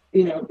 But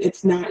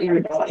it's not young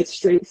adult. It's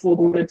straight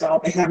full-blown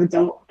adult. They have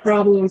adult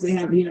problems. They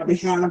have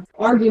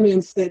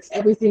arguments.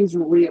 Everything's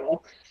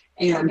real.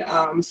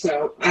 And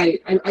so I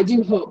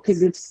do hope,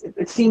 because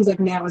it seems like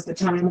now is the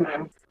time, and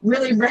I'm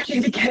really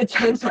ready to get it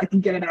done so I can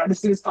get it out as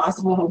soon as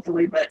possible,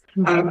 hopefully. But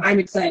I'm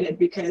excited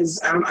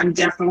because I'm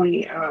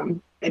definitely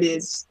it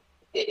is.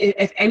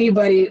 If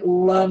anybody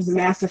loves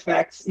Mass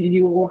Effect,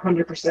 you will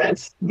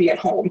 100% be at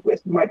home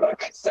with my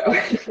book. So,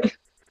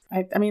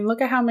 I mean, look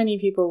at how many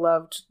people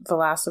loved The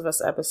Last of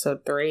Us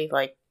Episode 3.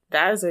 Like,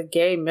 that is a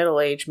gay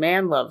middle-aged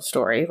man love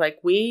story. Like,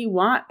 we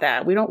want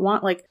that. We don't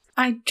want, like,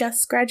 I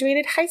just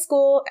graduated high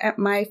school at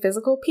my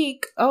physical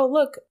peak. Oh,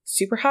 look,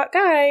 super hot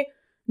guy.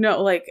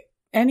 No, like,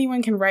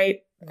 anyone can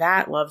write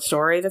that love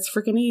story. That's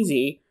freaking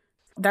easy.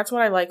 That's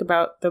what I like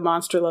about the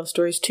monster love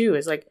stories, too,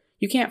 is, like,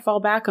 you can't fall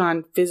back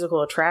on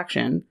physical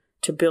attraction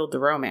to build the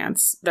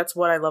romance. That's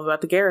what I love about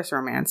the Garrus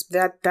romance.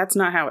 That's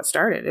not how it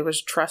started. It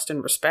was trust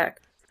and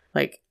respect.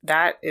 Like,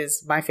 that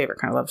is my favorite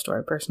kind of love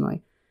story,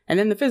 personally. And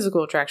then the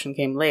physical attraction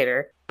came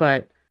later,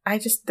 but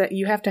that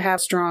you have to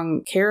have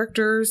strong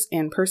characters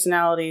and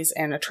personalities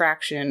and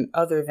attraction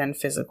other than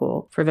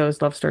physical for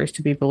those love stories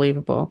to be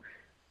believable.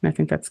 And I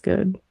think that's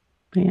good.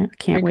 Yeah,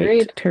 can't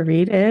wait to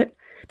read it.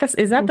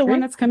 Is that the one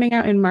that's coming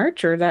out in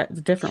March, or that's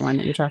a different one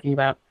that you're talking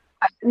about?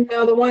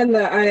 No, the one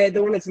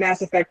that's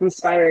Mass Effect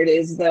inspired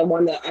is the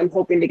one that I'm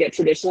hoping to get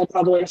traditionally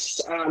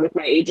published with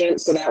my agent.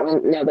 So that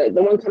one,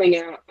 the one coming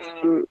out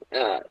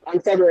on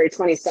February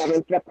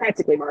 27th,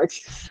 practically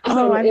March. I'm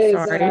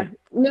sorry.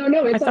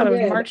 No, it's I thought all it was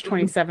good. March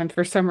 27th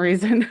for some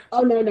reason.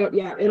 Oh no,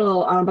 yeah,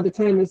 it'll by the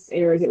time this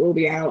airs, it will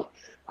be out.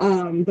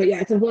 But yeah,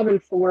 it's a Love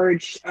and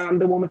Forge,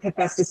 the one with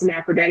Hephaestus and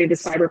Aphrodite, the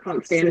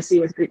cyberpunk fantasy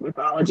with Greek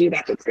mythology.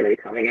 That's what's going to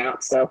be coming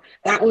out. So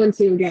that one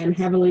too, again,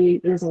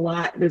 heavily. There's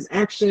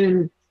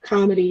action,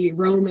 comedy,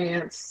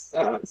 romance,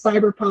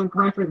 cyberpunk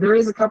reference. There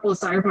is a couple of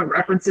cyberpunk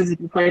references if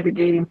you play the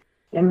game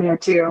in there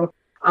too.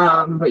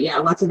 But yeah,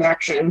 lots of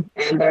action,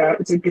 and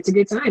it's a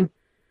good time.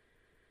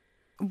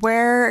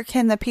 Where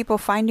can the people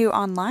find you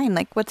online?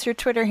 Like, what's your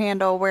Twitter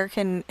handle?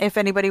 If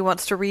anybody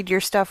wants to read your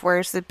stuff,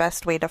 where's the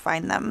best way to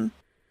find them?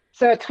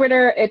 So at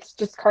Twitter, it's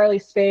just Carly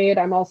Spade.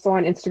 I'm also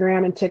on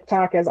Instagram and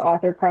TikTok as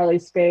author Carly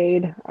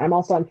Spade. I'm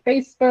also on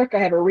Facebook. I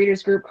have a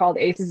readers group called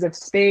Aces of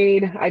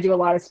Spade. I do a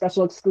lot of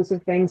special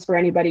exclusive things for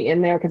anybody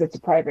in there because it's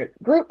a private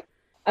group.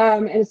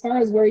 And as far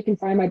as where you can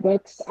find my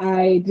books,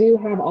 I do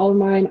have all of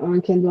mine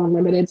on Kindle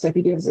Unlimited. So if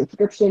you do a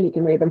subscription, you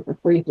can read them for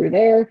free through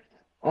there.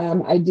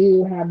 I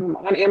do have them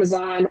on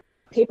Amazon.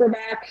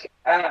 Paperback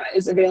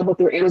is available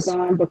through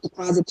Amazon Book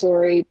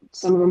Depository.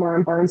 Some of them are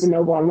on Barnes &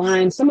 Noble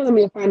online. Some of them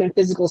you'll find in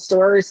physical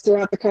stores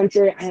throughout the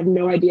country. I have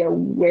no idea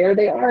where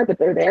they are, but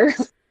they're there.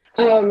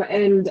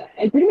 And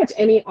pretty much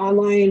any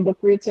online book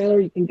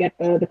retailer you can get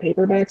the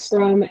paperbacks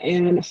from.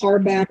 And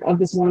hardback of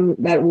this one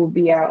that will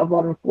be out of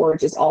Love and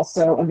Forge is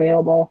also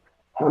available.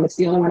 It's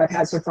the only one I've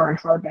had so far in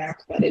hardback,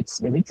 but it's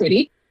really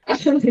pretty.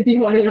 If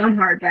you want it on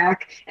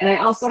hardback. And I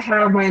also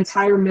have my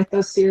entire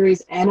Mythos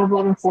series and of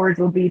Love and Forge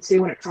will be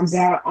too when it comes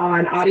out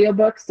on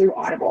audiobooks through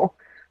Audible.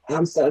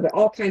 So there are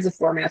all kinds of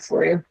formats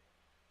for you.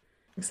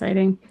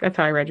 Exciting. That's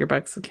how I read your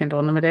books, Kindle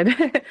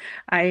Unlimited.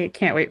 I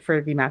can't wait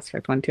for the Mass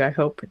Effect one too. I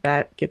hope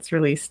that gets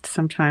released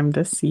sometime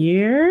this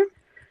year.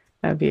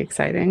 That'd be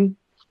exciting.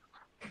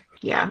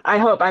 Yeah, I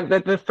hope.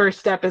 The first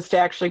step is to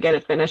actually get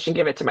it finished and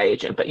give it to my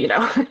agent. But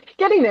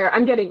getting there.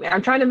 I'm getting there.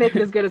 I'm trying to make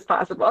it as good as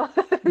possible.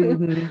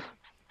 Mm-hmm.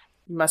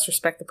 You must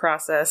respect the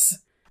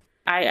process.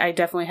 I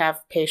definitely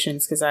have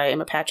patience because I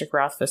am a Patrick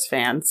Rothfuss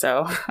fan,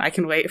 so I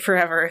can wait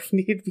forever if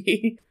need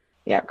be.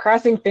 Yeah,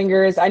 crossing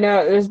fingers. I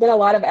know there's been a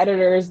lot of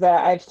editors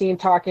that I've seen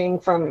talking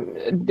from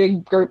a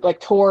big group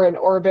like Tor and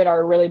Orbit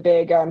are really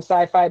big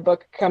sci-fi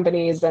book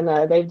companies, and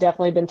they've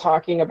definitely been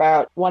talking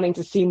about wanting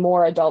to see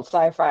more adult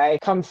sci-fi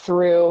come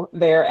through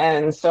their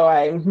end. So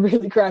I'm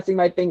really crossing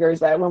my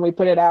fingers that when we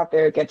put it out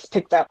there, it gets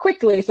picked up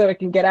quickly so it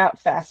can get out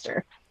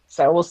faster.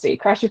 So we'll see.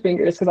 Cross your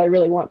fingers because I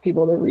really want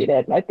people to read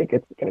it. I think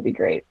it's going to be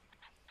great.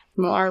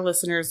 Well, our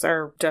listeners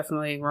are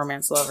definitely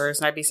romance lovers,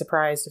 and I'd be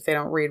surprised if they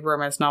don't read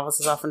romance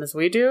novels as often as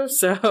we do.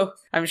 So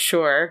I'm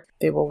sure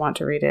they will want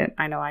to read it.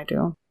 I know I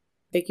do.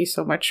 Thank you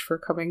so much for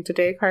coming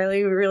today,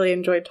 Carly. We really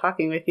enjoyed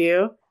talking with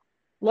you.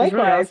 Likewise. It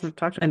was really awesome to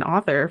talk to an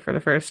author for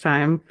the first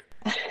time.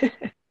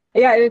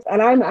 Yeah,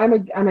 and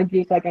I'm a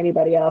geek like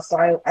anybody else,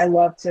 so I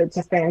love to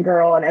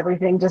fangirl and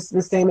everything, just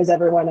the same as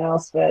everyone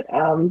else. But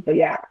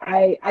yeah,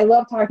 I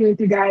love talking with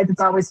you guys.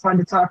 It's always fun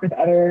to talk with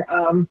other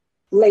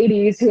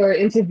ladies who are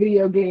into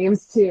video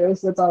games too,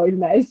 so it's always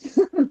nice.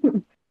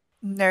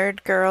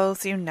 Nerd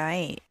girls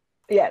unite.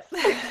 Yes.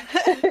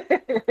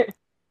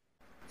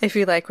 If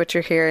you like what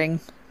you're hearing,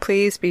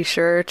 please be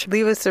sure to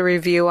leave us a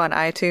review on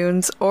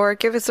iTunes or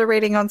give us a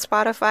rating on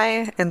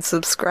Spotify and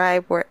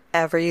subscribe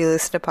wherever you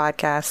listen to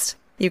podcasts.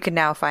 You can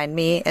now find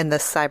me in the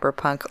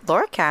Cyberpunk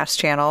Lorecast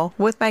channel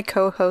with my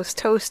co-host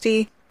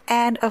Toasty,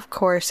 and of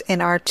course in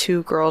our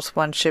Two Girls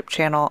One Ship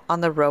channel on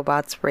the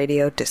Robots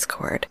Radio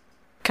Discord.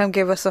 Come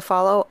give us a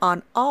follow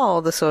on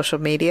all the social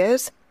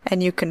medias,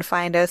 and you can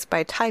find us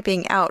by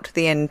typing out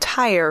the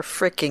entire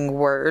fricking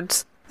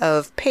words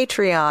of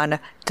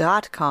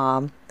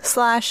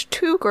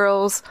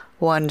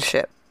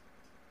patreon.com/2girls1ship.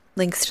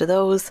 Links to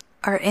those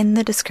are in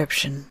the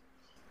description.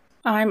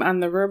 I'm on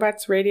the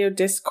Robots Radio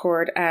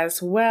Discord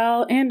as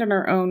well, and on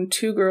our own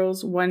Two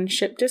Girls One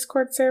Ship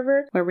Discord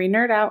server, where we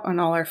nerd out on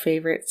all our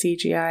favorite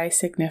CGI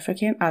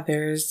significant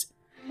others.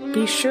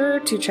 Be sure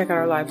to check out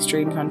our live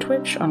streams on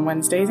Twitch on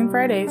Wednesdays and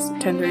Fridays,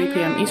 10:30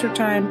 p.m. Eastern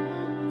Time,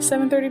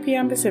 7:30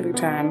 p.m. Pacific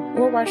Time,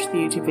 or watch the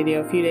YouTube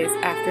video a few days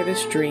after the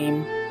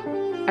stream.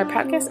 Our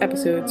podcast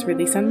episodes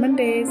release on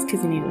Mondays,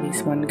 because you need at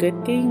least one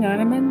good thing on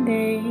a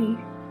Monday.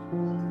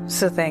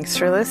 So thanks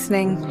for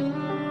listening,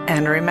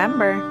 and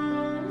remember,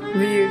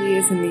 beauty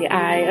is in the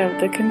eye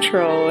of the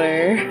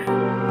controller.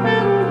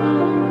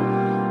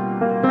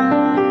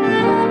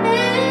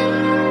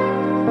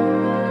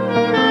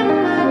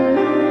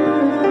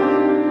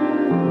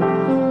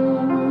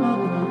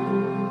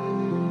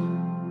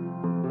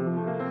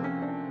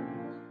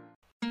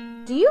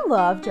 Do you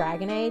love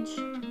Dragon Age?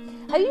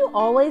 Have you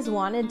always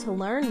wanted to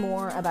learn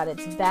more about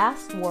its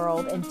vast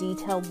world and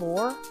detailed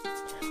lore?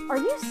 Are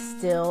you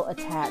still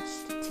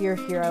attached to your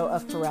hero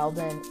of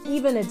Ferelden,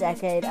 even a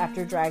decade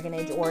after Dragon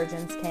Age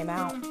Origins came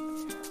out?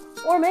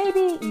 Or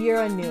maybe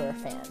you're a newer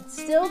fan,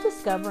 still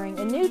discovering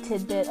a new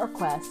tidbit or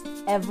quest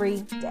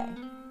every day.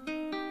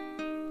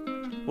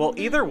 Well,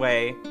 either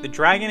way, the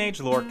Dragon Age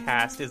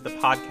Lorecast is the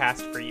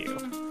podcast for you.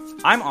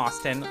 I'm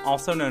Austin,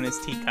 also known as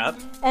Teacup.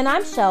 And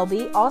I'm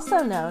Shelby,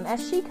 also known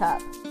as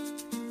She-Cup.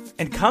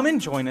 And come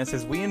and join us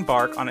as we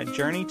embark on a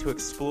journey to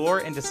explore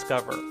and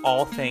discover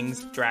all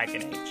things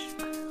Dragon Age.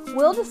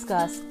 We'll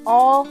discuss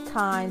all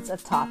kinds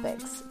of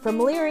topics, from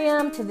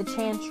Lyrium to the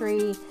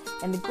Chantry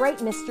and the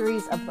great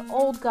mysteries of the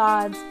old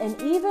gods,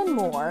 and even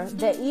more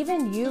that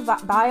even you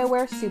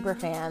BioWare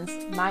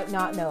superfans might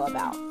not know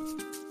about.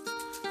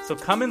 So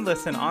come and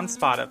listen on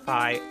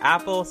Spotify,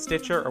 Apple,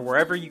 Stitcher, or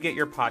wherever you get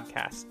your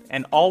podcast.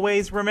 And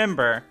always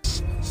remember,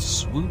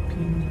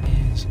 swooping